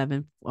at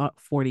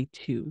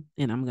 11:42.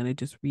 And I'm going to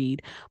just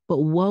read. But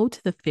woe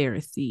to the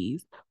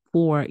Pharisees,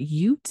 for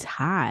you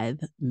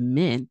tithe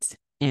mint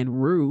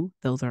and rue,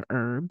 those are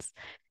herbs.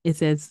 It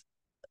says,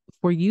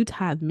 for you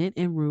tithe mint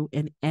and rue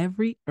and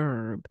every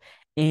herb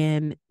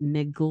and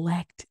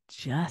neglect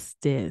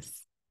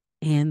justice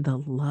and the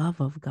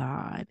love of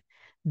God.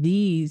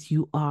 These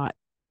you ought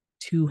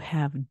to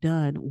have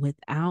done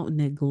without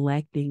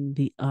neglecting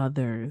the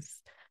others.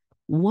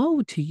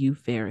 Woe to you,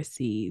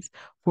 Pharisees,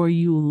 for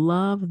you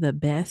love the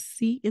best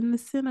seat in the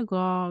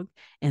synagogue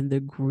and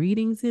the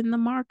greetings in the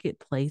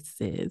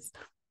marketplaces.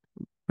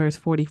 Verse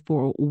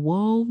 44,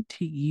 woe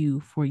to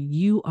you, for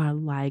you are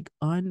like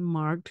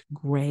unmarked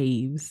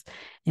graves,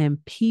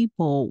 and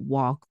people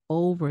walk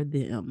over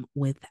them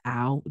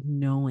without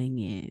knowing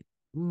it.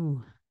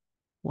 Ooh.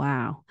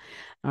 Wow.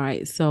 All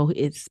right. So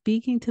it's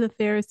speaking to the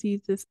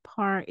Pharisees, this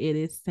part. It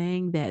is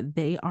saying that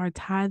they are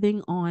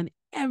tithing on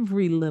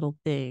every little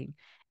thing,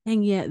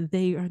 and yet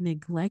they are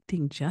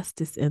neglecting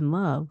justice and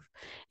love.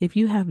 If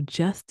you have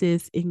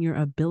justice in your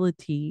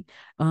ability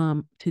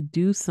to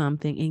do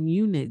something and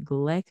you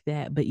neglect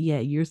that, but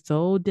yet you're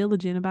so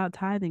diligent about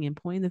tithing and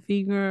pointing the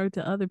finger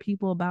to other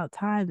people about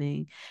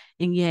tithing,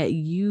 and yet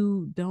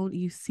you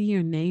see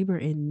your neighbor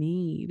in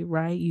need,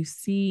 right? You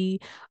see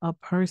a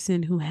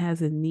person who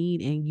has a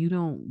need and you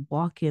don't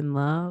walk in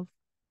love,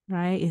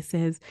 right? It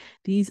says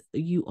these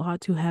you ought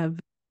to have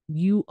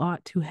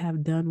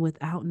done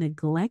without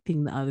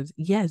neglecting the others.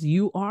 Yes,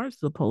 you are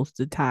supposed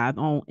to tithe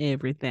on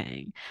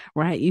everything,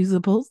 right? You're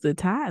supposed to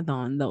tithe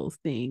on those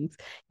things.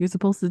 You're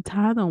supposed to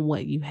tithe on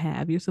what you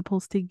have. You're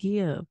supposed to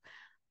give.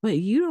 But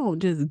you don't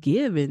just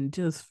give and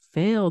just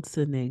fail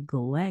to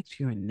neglect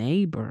your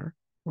neighbor,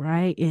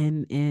 right?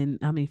 And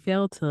I mean,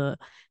 fail to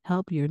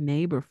help your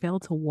neighbor, fail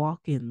to walk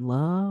in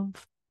love.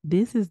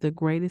 This is the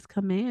greatest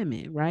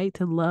commandment, right?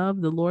 To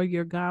love the Lord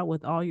your God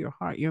with all your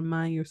heart, your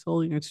mind, your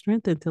soul, and your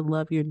strength, and to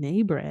love your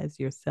neighbor as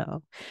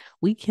yourself.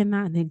 We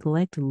cannot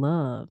neglect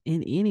love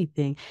in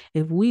anything.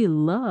 If we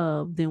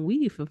love, then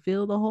we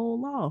fulfill the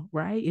whole law,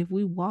 right? If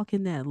we walk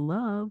in that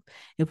love,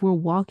 if we're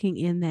walking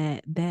in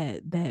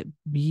that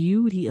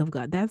beauty of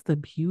God, that's the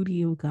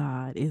beauty of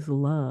God is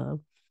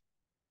love.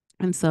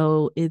 And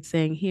so it's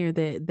saying here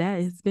that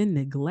that has been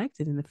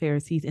neglected in the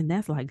Pharisees, and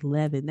that's like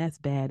leaven, that's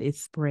bad. It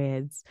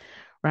spreads,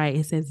 right?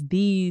 It says,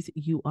 these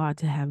you ought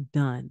to have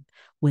done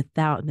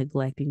without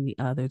neglecting the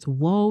others.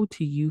 Woe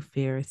to you,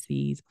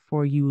 Pharisees,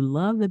 for you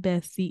love the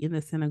best seat in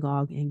the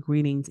synagogue and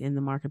greetings in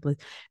the marketplace,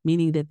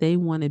 meaning that they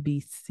want to be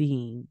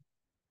seen,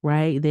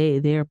 right?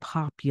 They're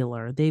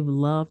popular. They've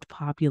loved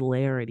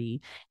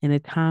popularity in a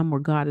time where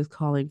God is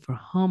calling for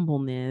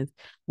humbleness.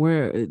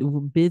 We're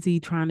busy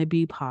trying to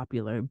be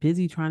popular,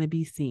 busy trying to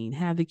be seen,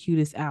 have the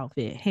cutest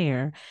outfit,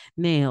 hair,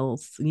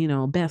 nails,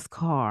 best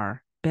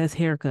car, best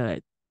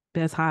haircut,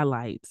 best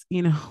highlights.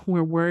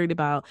 We're worried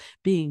about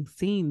being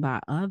seen by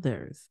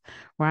others,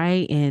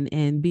 right?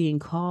 And being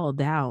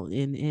called out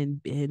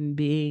and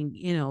being,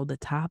 the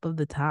top of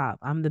the top.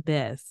 I'm the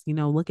best.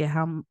 Look at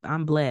how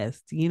I'm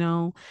blessed,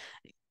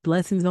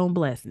 blessings on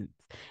blessings.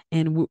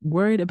 And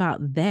worried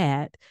about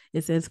that,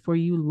 it says, for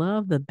you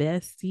love the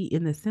best seat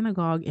in the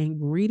synagogue and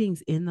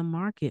greetings in the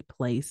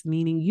marketplace,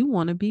 meaning you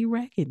want to be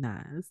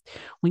recognized.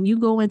 When you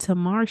go into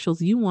Marshalls,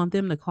 you want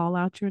them to call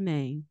out your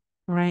name,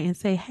 right? And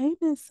say, hey,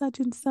 Miss Such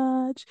and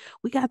Such,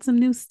 we got some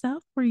new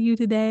stuff for you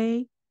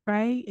today,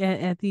 right?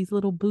 At these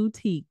little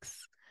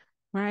boutiques,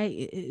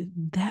 right?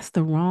 That's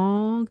the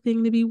wrong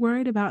thing to be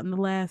worried about in the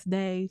last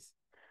days,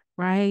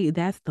 right?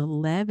 That's the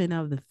leaven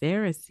of the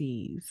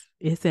Pharisees.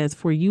 It says,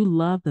 "For you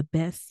love the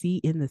best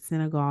seat in the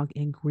synagogue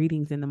and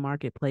greetings in the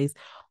marketplace.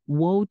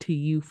 Woe to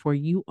you, for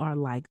you are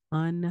like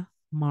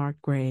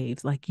unmarked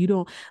graves." Like you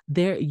don't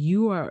there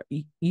you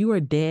are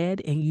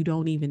dead and you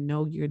don't even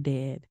know you're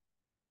dead,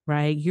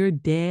 right? You're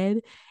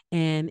dead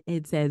and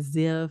it's as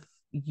if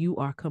you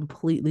are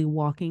completely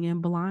walking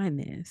in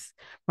blindness,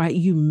 right?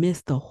 You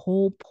miss the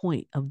whole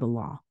point of the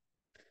law,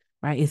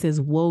 right? It says,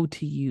 "Woe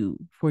to you,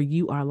 for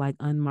you are like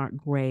unmarked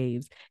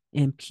graves,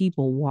 and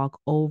people walk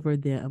over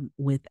them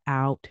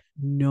without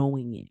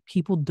knowing it."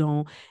 People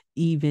don't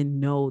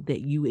even know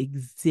that you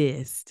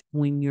exist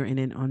when you're in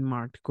an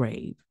unmarked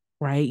grave,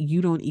 right?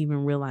 You don't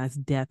even realize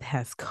death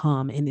has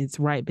come and it's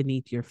right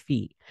beneath your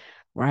feet.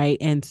 Right.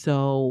 And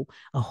so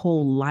a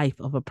whole life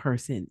of a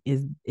person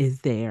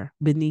is there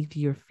beneath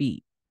your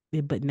feet,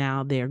 but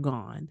now they're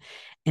gone.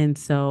 And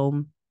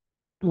so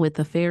with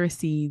the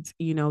Pharisees,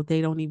 they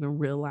don't even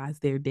realize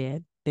they're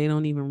dead. They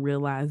don't even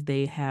realize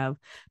they have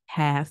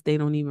passed. They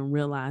don't even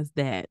realize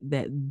that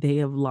they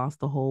have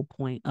lost the whole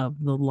point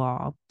of the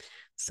law.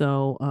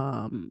 So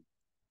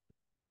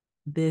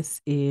this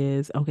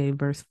is okay,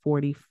 verse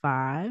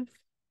 45.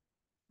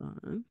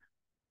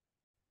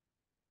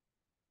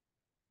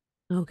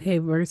 Okay,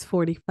 verse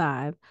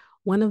 45.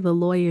 One of the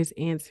lawyers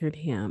answered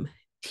him,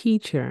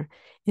 "Teacher,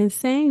 in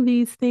saying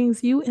these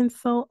things, you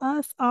insult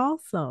us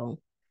also."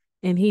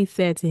 And he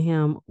said to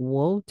him,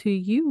 "Woe to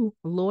you,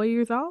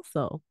 lawyers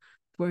also,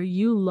 for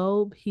you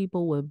load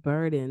people with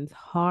burdens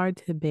hard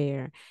to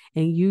bear,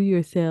 and you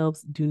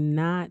yourselves do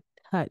not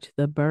touch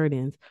the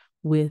burdens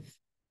with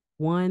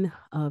one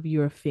of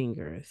your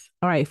fingers."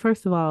 All right,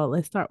 first of all,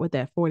 let's start with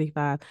that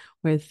 45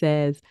 where it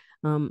says,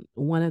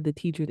 one of the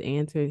teachers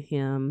answered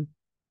him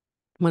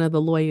one of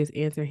the lawyers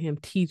answered him,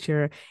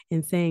 "Teacher,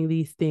 in saying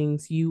these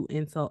things, you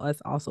insult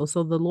us also."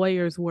 So the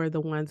lawyers were the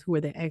ones who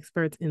were the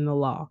experts in the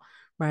law,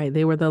 right?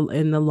 They were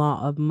in the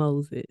law of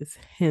Moses.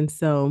 And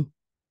so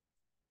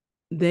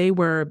they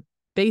were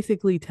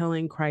basically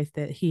telling Christ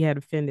that he had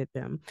offended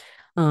them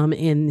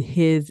in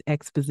his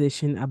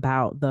exposition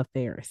about the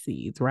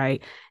Pharisees,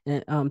 right?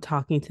 And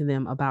talking to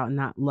them about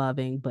not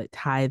loving but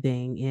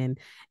tithing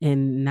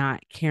and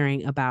not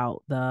caring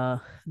about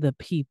the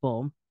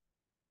people.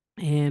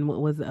 And what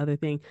was the other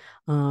thing?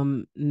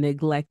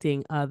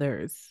 Neglecting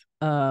others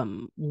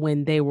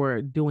when they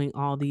were doing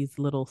all these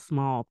little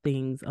small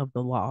things of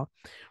the law,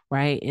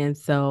 right? And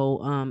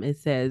so it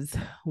says,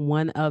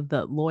 one of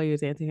the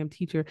lawyers answered him,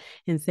 "Teacher,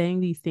 in saying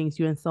these things,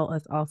 you insult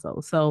us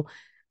also." So,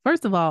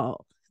 first of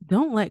all,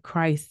 don't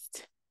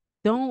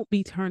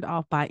be turned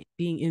off by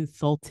being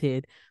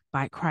insulted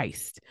by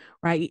Christ,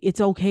 right?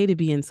 It's okay to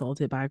be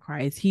insulted by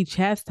Christ. He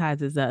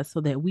chastises us so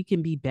that we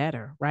can be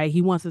better, right?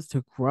 He wants us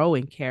to grow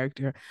in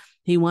character.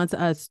 He wants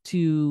us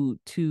to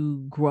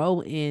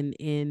grow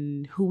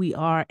in who we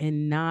are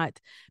and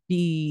not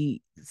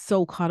be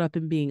so caught up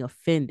in being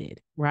offended,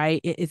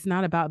 right? It's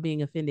not about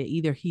being offended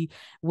either.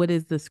 What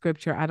is the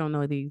scripture? I don't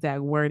know the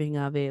exact wording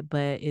of it,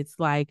 but it's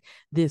like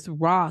this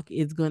rock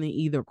is going to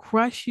either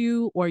crush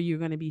you or you're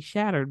going to be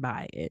shattered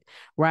by it,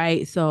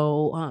 right?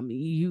 So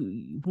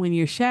you when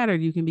you're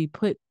shattered, you can be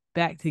put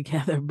back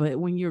together, but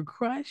when you're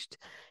crushed,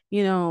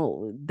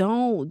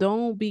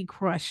 don't be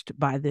crushed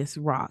by this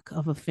rock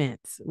of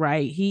offense,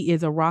 right? He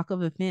is a rock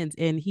of offense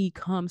and he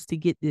comes to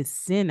get this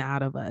sin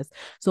out of us.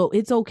 So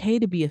it's okay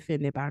to be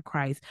offended by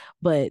Christ,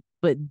 but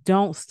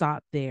don't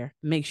stop there.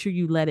 Make sure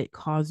you let it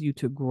cause you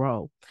to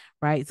grow,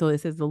 right? So it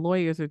says the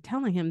lawyers are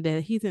telling him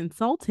that he's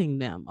insulting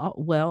them. Oh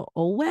well,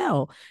 oh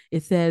well.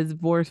 It says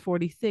verse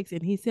 46,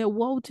 and he said,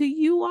 "Woe to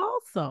you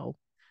also."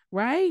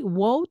 Right?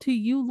 Woe to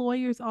you,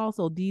 lawyers,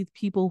 also, these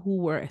people who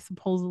were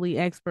supposedly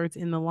experts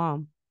in the law.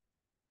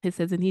 It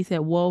says, and he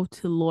said, "Woe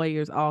to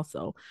lawyers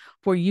also,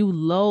 for you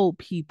load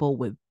people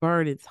with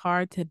burdens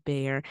hard to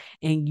bear,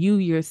 and you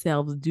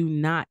yourselves do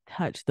not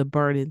touch the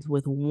burdens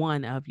with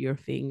one of your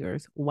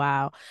fingers."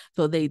 Wow.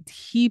 So they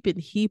heap and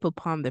heap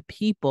upon the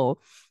people,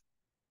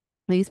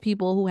 these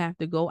people who have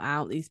to go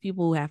out, these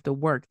people who have to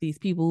work, these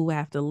people who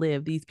have to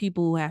live, these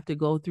people who have to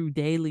go through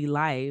daily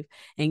life,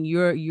 and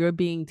you're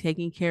being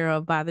taken care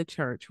of by the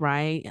church,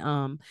 right?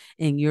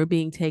 And you're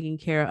being taken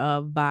care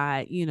of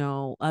by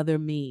other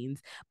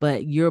means,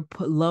 but you're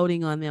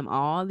loading on them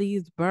all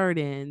these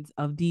burdens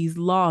of these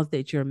laws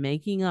that you're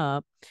making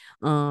up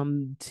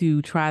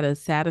to try to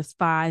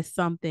satisfy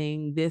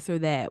something, this or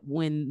that,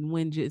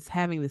 when just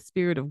having the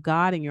spirit of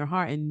God in your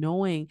heart and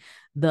knowing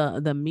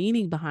the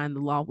meaning behind the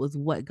law was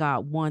what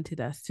God wanted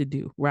us to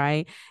do,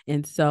 right?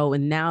 And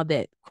now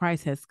that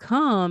Christ has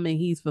come and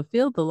he's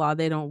fulfilled the law,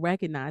 they don't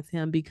recognize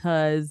him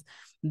because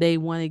they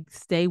want to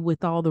stay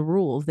with all the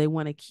rules. They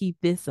want to keep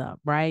this up,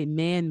 right?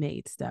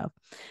 Man-made stuff.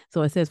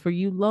 So it says, "For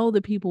you load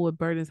the people with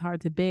burdens hard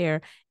to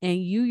bear,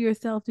 and you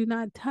yourself do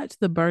not touch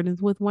the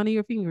burdens with one of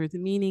your fingers,"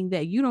 meaning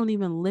that you don't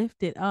even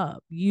lift it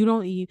up. You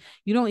don't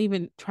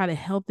even try to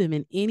help them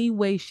in any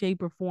way,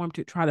 shape, or form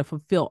to try to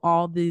fulfill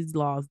all these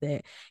laws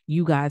that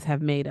you guys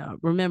have made up.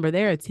 Remember,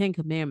 there are 10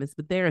 commandments,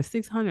 but there are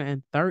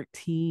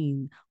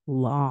 613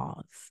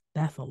 laws.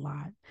 That's a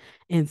lot.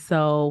 And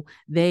so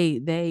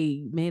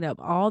they made up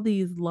all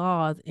these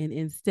laws, and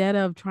instead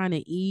of trying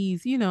to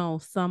ease,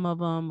 some of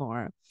them,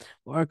 or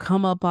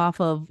come up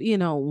off of,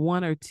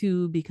 one or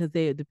two, because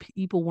the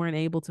people weren't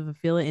able to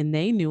fulfill it, and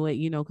they knew it,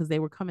 because they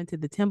were coming to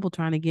the temple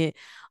trying to get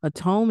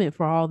atonement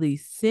for all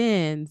these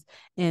sins.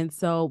 And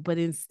so, but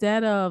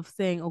instead of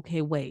saying,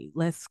 okay, wait,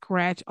 let's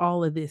scratch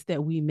all of this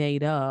that we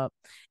made up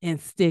and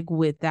stick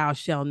with thou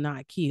shalt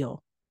not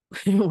kill.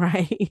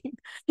 Right?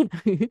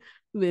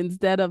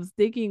 Instead of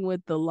sticking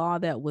with the law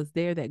that was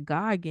there that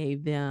God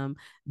gave them,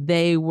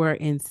 they were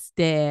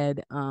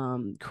instead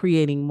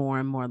creating more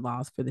and more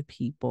laws for the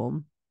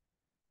people.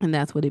 And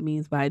that's what it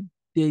means by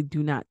they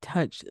do not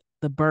touch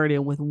the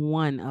burden with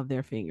one of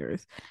their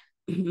fingers.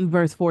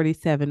 Verse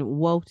 47,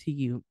 woe to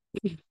you,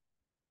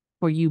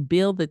 for you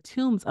build the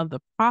tombs of the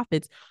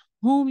prophets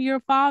whom your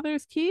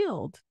fathers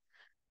killed.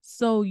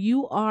 So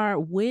you are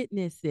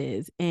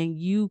witnesses and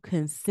you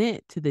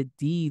consent to the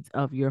deeds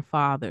of your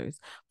fathers,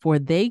 for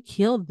they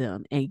killed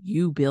them and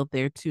you built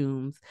their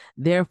tombs.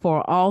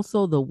 Therefore,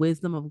 also the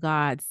wisdom of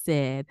God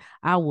said,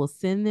 I will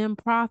send them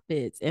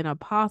prophets and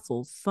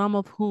apostles, some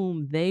of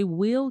whom they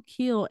will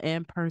kill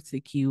and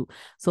persecute,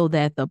 so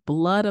that the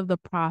blood of the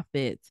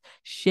prophets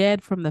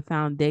shed from the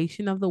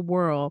foundation of the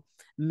world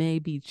may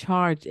be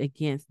charged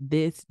against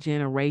this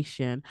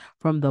generation,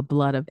 from the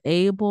blood of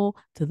Abel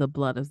to the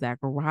blood of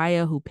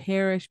Zechariah, who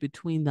perished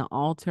between the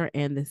altar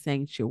and the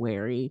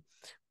sanctuary.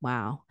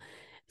 Wow.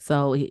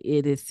 So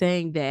it is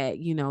saying that,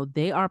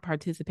 they are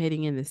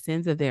participating in the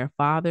sins of their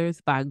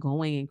fathers by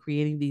going and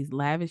creating these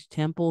lavish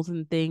temples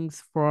and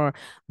things for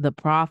the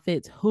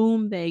prophets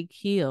whom they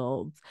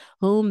killed,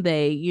 whom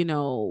they,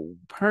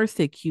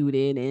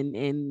 persecuted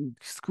and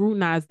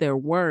scrutinized their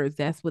words.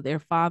 That's what their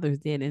fathers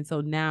did. And so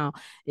now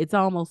it's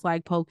almost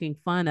like poking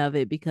fun of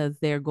it, because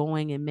they're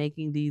going and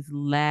making these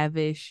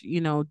lavish,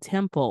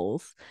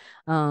 temples,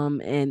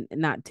 and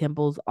not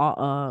temples,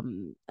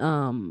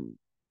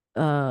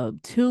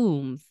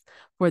 tombs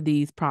for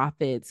these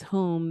prophets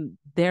whom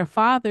their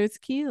fathers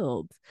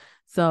killed.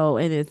 So,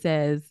 and it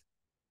says,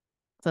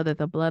 so that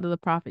the blood of the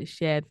prophet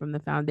shed from the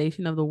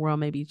foundation of the world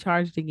may be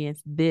charged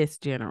against this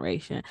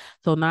generation.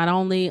 So not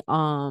only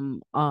are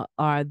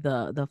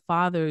the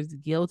fathers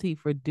guilty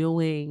for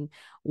doing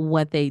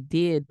what they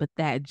did, but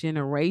that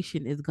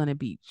generation is going to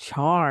be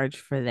charged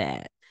for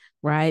that,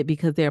 right?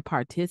 Because they're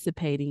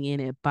participating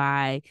in it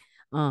by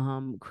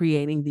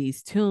creating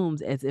these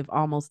tombs, as if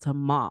almost to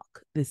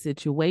mock the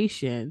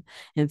situation.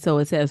 And so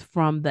it says,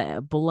 from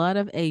the blood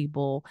of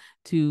Abel,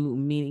 to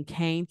meaning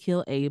Cain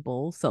killed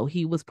Abel, so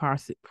he was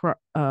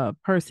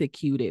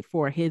persecuted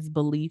for his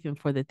belief and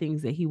for the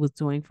things that he was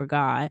doing for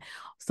God.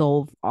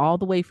 So all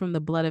the way from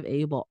the blood of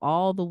Abel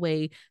all the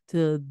way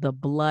to the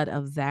blood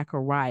of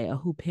Zechariah,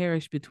 who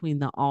perished between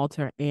the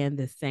altar and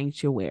the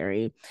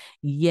sanctuary.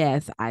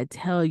 Yes, I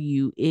tell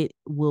you, it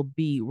will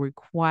be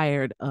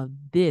required of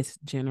this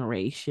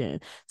generation.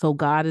 So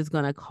God is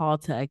going to call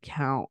to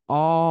account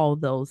all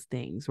those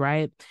things,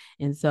 right?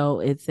 And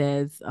so it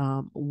says,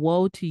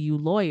 woe to you,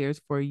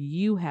 lawyers, for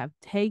you have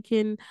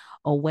taken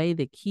away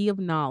the key of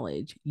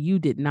knowledge. You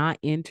did not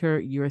enter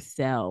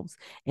yourselves,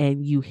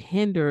 and you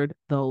hindered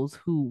those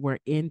who were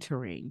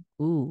entering.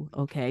 Ooh,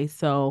 okay.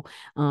 So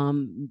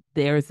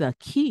there's a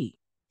key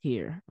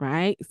here,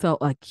 right? So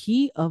a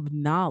key of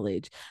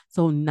knowledge.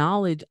 So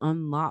knowledge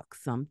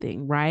unlocks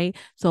something, right?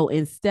 So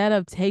instead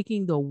of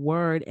taking the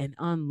word and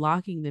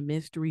unlocking the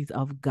mysteries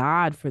of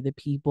God for the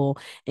people,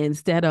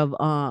 instead of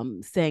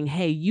saying,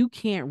 hey, you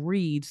can't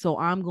read, so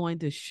I'm going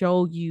to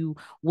show you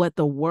what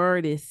the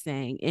word is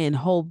saying and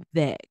hope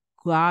that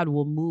God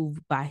will move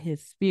by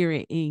his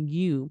spirit in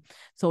you.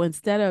 So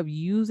instead of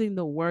using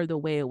the word the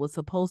way it was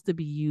supposed to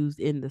be used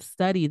in the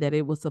study that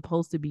it was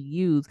supposed to be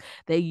used,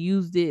 they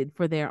used it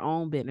for their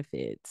own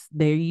benefits.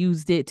 They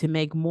used it to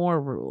make more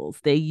rules.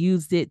 They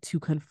used it to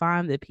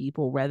confine the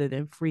people rather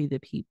than free the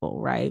people,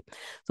 right?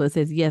 So it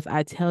says, yes,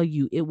 I tell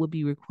you, it will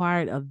be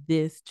required of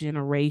this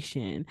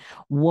generation.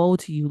 Woe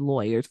to you,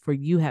 lawyers, for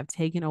you have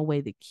taken away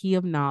the key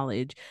of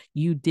knowledge.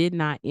 You did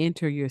not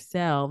enter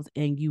yourselves,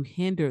 and you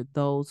hindered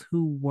those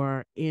who were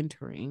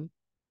entering.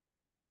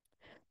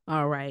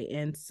 All right.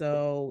 And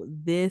so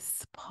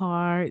this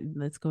part,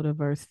 let's go to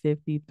verse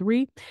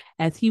 53.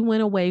 As he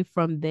went away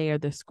from there,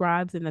 the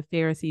scribes and the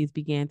Pharisees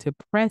began to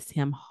press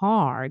him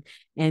hard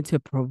and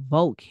to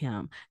provoke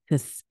him to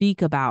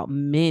speak about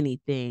many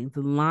things,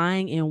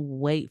 lying in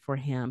wait for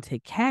him to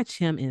catch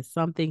him in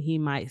something he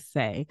might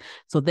say.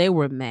 So they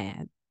were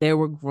mad. They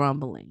were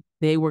grumbling.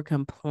 They were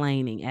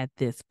complaining at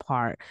this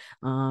part.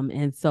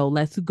 And so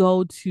let's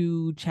go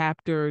to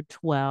chapter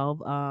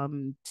 12,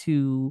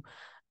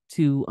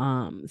 to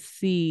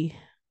see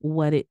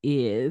what it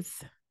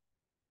is.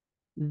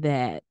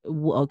 that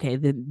okay,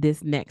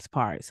 this next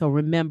part. So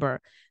remember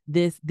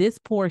this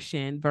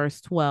portion,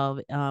 verse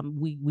 12,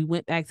 we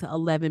went back to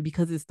 11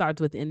 because it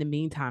starts with in the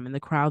meantime, and the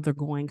crowds are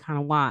going kind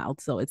of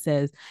wild. So it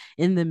says,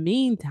 in the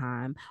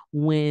meantime,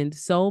 when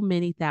so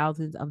many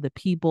thousands of the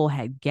people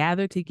had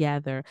gathered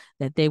together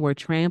that they were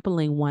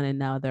trampling one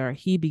another,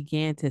 he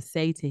began to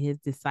say to his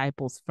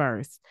disciples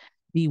first,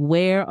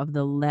 beware of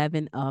the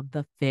leaven of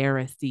the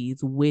Pharisees,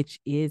 which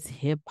is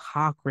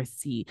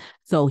hypocrisy.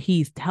 So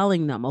he's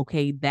telling them,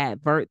 okay, that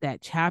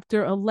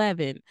chapter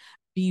 11,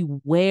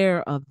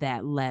 beware of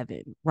that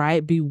leaven,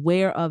 right?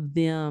 Beware of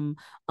them.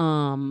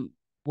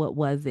 What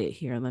was it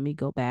here? Let me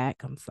go back.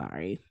 I'm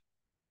sorry.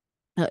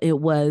 It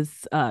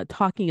was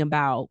talking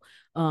about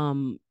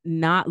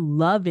not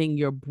loving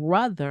your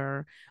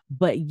brother,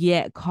 but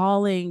yet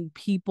calling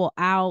people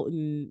out.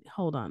 And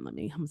hold on,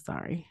 I'm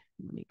sorry.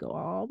 Let me go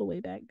all the way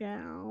back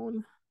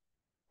down.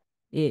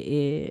 It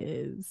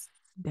is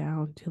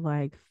down to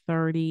like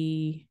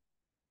 30.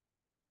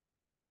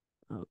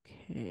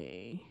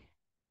 Okay.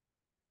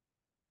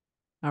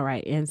 All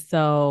right. And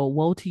so,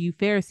 woe to you,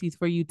 Pharisees,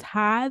 for you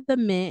tithe the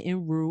mint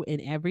and rue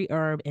and every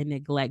herb and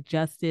neglect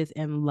justice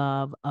and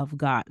love of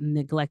God.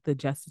 Neglect the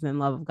justice and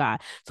love of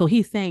God. So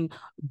he's saying,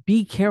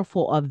 be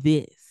careful of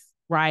this,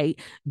 right?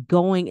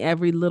 Going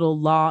every little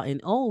law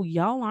and, oh,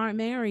 y'all aren't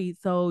married,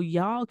 so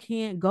y'all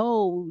can't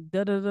go,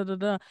 da da da da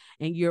da.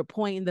 And you're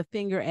pointing the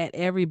finger at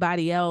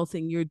everybody else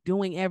and you're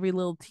doing every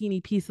little teeny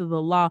piece of the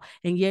law.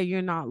 And yeah,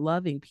 you're not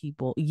loving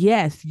people.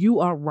 Yes, you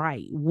are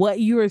right. What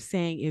you are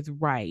saying is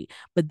right,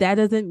 but that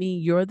doesn't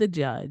mean you're the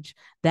judge.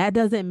 That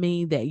doesn't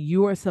mean that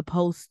you're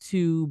supposed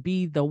to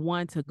be the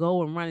one to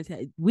go and run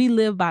into. We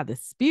live by the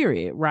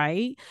spirit,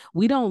 right?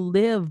 We don't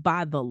live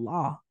by the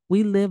law.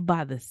 We live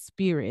by the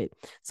spirit.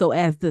 So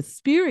as the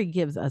spirit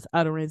gives us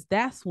utterance,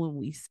 that's when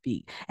we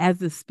speak. As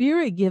the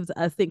spirit gives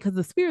us things, because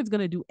the spirit's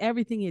going to do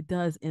everything it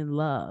does in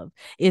love.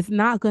 It's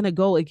not going to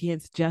go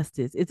against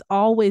justice. It's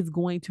always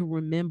going to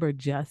remember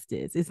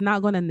justice. It's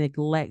not going to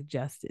neglect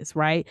justice,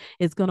 right?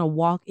 It's going to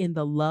walk in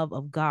the love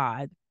of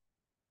God.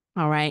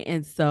 All right.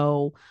 And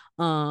so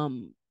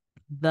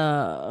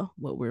the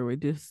what we were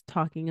just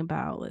talking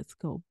about, let's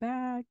go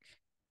back.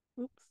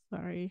 Oops,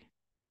 sorry.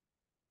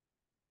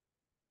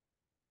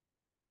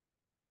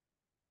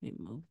 Let me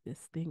move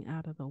this thing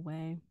out of the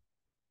way.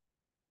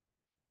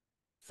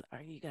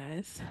 Sorry, you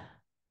guys.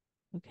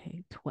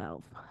 Okay,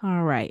 12.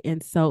 All right.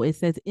 And so it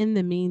says, in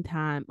the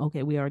meantime,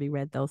 okay, we already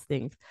read those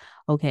things.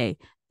 Okay,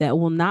 that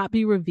will not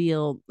be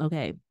revealed.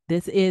 Okay,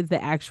 this is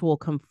the actual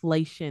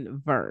conflation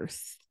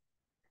verse.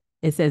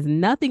 It says,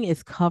 nothing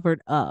is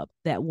covered up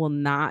that will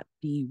not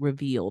be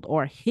revealed,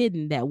 or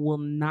hidden that will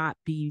not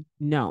be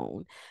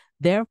known.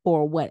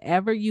 Therefore,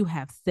 whatever you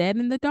have said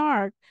in the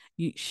dark,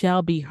 you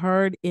shall be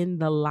heard in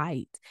the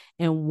light.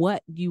 And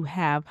what you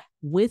have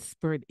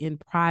whispered in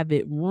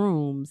private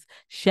rooms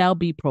shall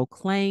be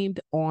proclaimed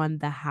on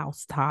the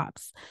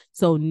housetops.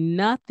 So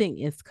nothing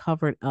is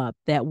covered up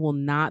that will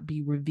not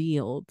be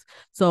revealed.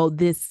 So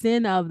this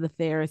sin of the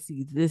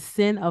Pharisees, this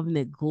sin of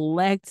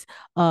neglect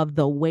of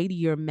the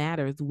weightier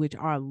matters, which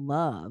are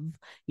love,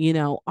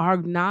 are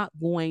not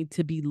going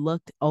to be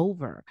looked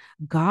over.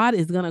 God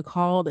is going to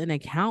call an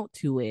account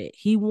to it.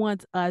 He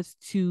wants us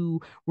to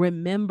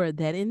remember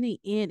that in the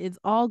end, it's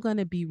all going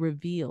to be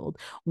revealed.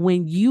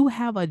 When you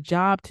have a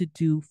job to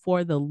do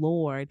for the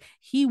Lord,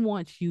 He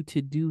wants you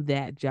to do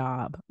that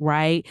job,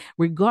 right?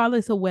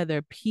 Regardless of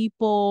whether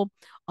people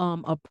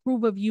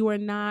approve of you or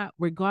not,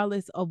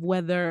 regardless of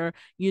whether,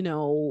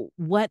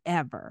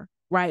 whatever,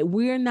 right?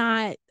 We're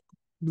not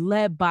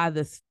led by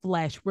the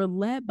flesh. We're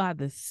led by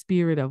the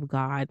Spirit of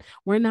God.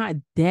 We're not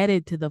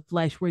indebted to the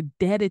flesh. We're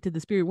indebted to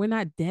the Spirit. We're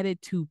not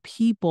indebted to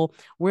people.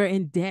 We're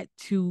in debt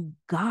to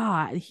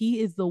God. He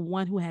is the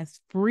one who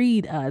has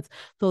freed us.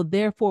 So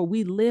therefore,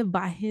 we live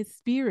by His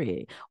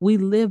Spirit. We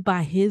live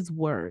by His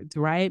words,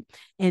 right?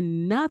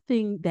 And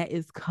nothing that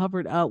is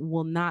covered up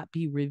will not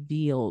be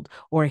revealed,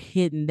 or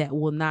hidden that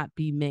will not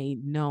be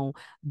made known.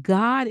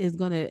 God is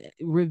going to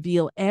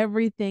reveal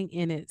everything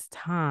in its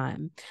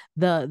time.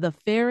 The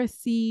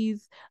Pharisees,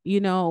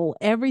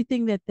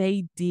 everything that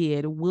they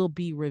did will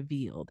be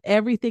revealed.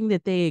 Everything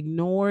that they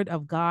ignored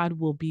of God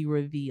will be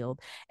revealed.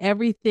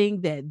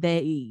 Everything that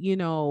they,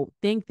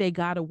 think they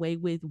got away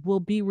with will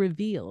be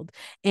revealed.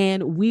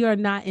 And we are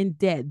not in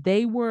debt.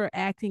 They were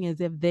acting as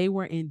if they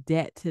were in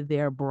debt to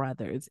their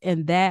brothers,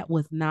 and that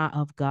was not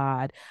of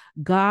God.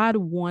 God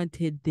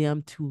wanted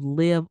them to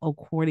live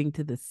according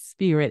to the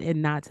spirit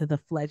and not to the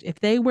flesh. If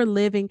they were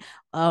living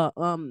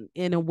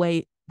in a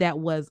way that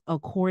was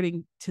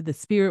according to the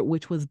spirit,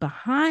 which was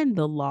behind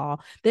the law,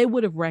 they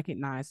would have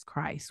recognized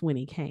Christ when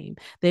He came.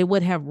 They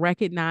would have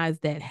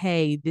recognized that,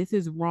 hey, this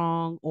is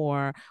wrong,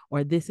 or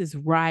this is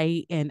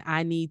right, and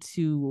I need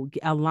to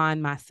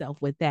align myself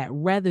with that,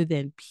 rather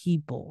than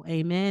people.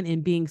 Amen.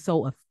 And being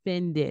so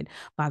offended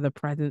by the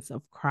presence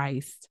of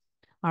Christ.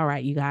 All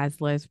right, you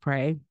guys, let's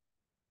pray.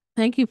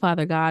 Thank you,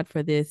 Father God,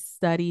 for this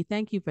study.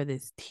 Thank you for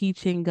this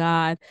teaching,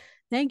 God.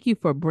 Thank you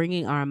for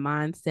bringing our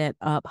mindset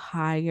up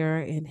higher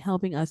and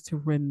helping us to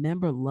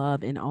remember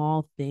love in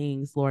all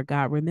things, Lord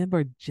God.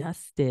 Remember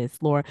justice,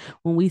 Lord.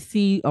 When we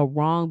see a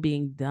wrong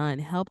being done,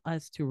 help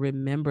us to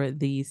remember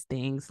these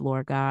things,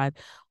 Lord God.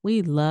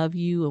 We love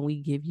you and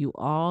we give you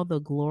all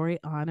the glory,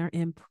 honor,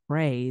 and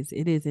praise.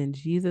 It is in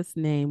Jesus'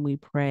 name we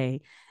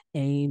pray.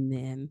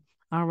 Amen.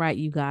 All right,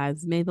 you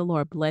guys. May the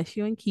Lord bless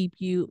you and keep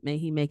you. May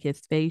he make his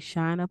face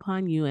shine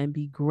upon you and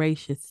be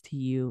gracious to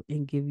you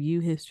and give you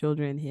his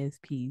children his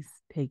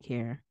peace. Take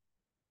care.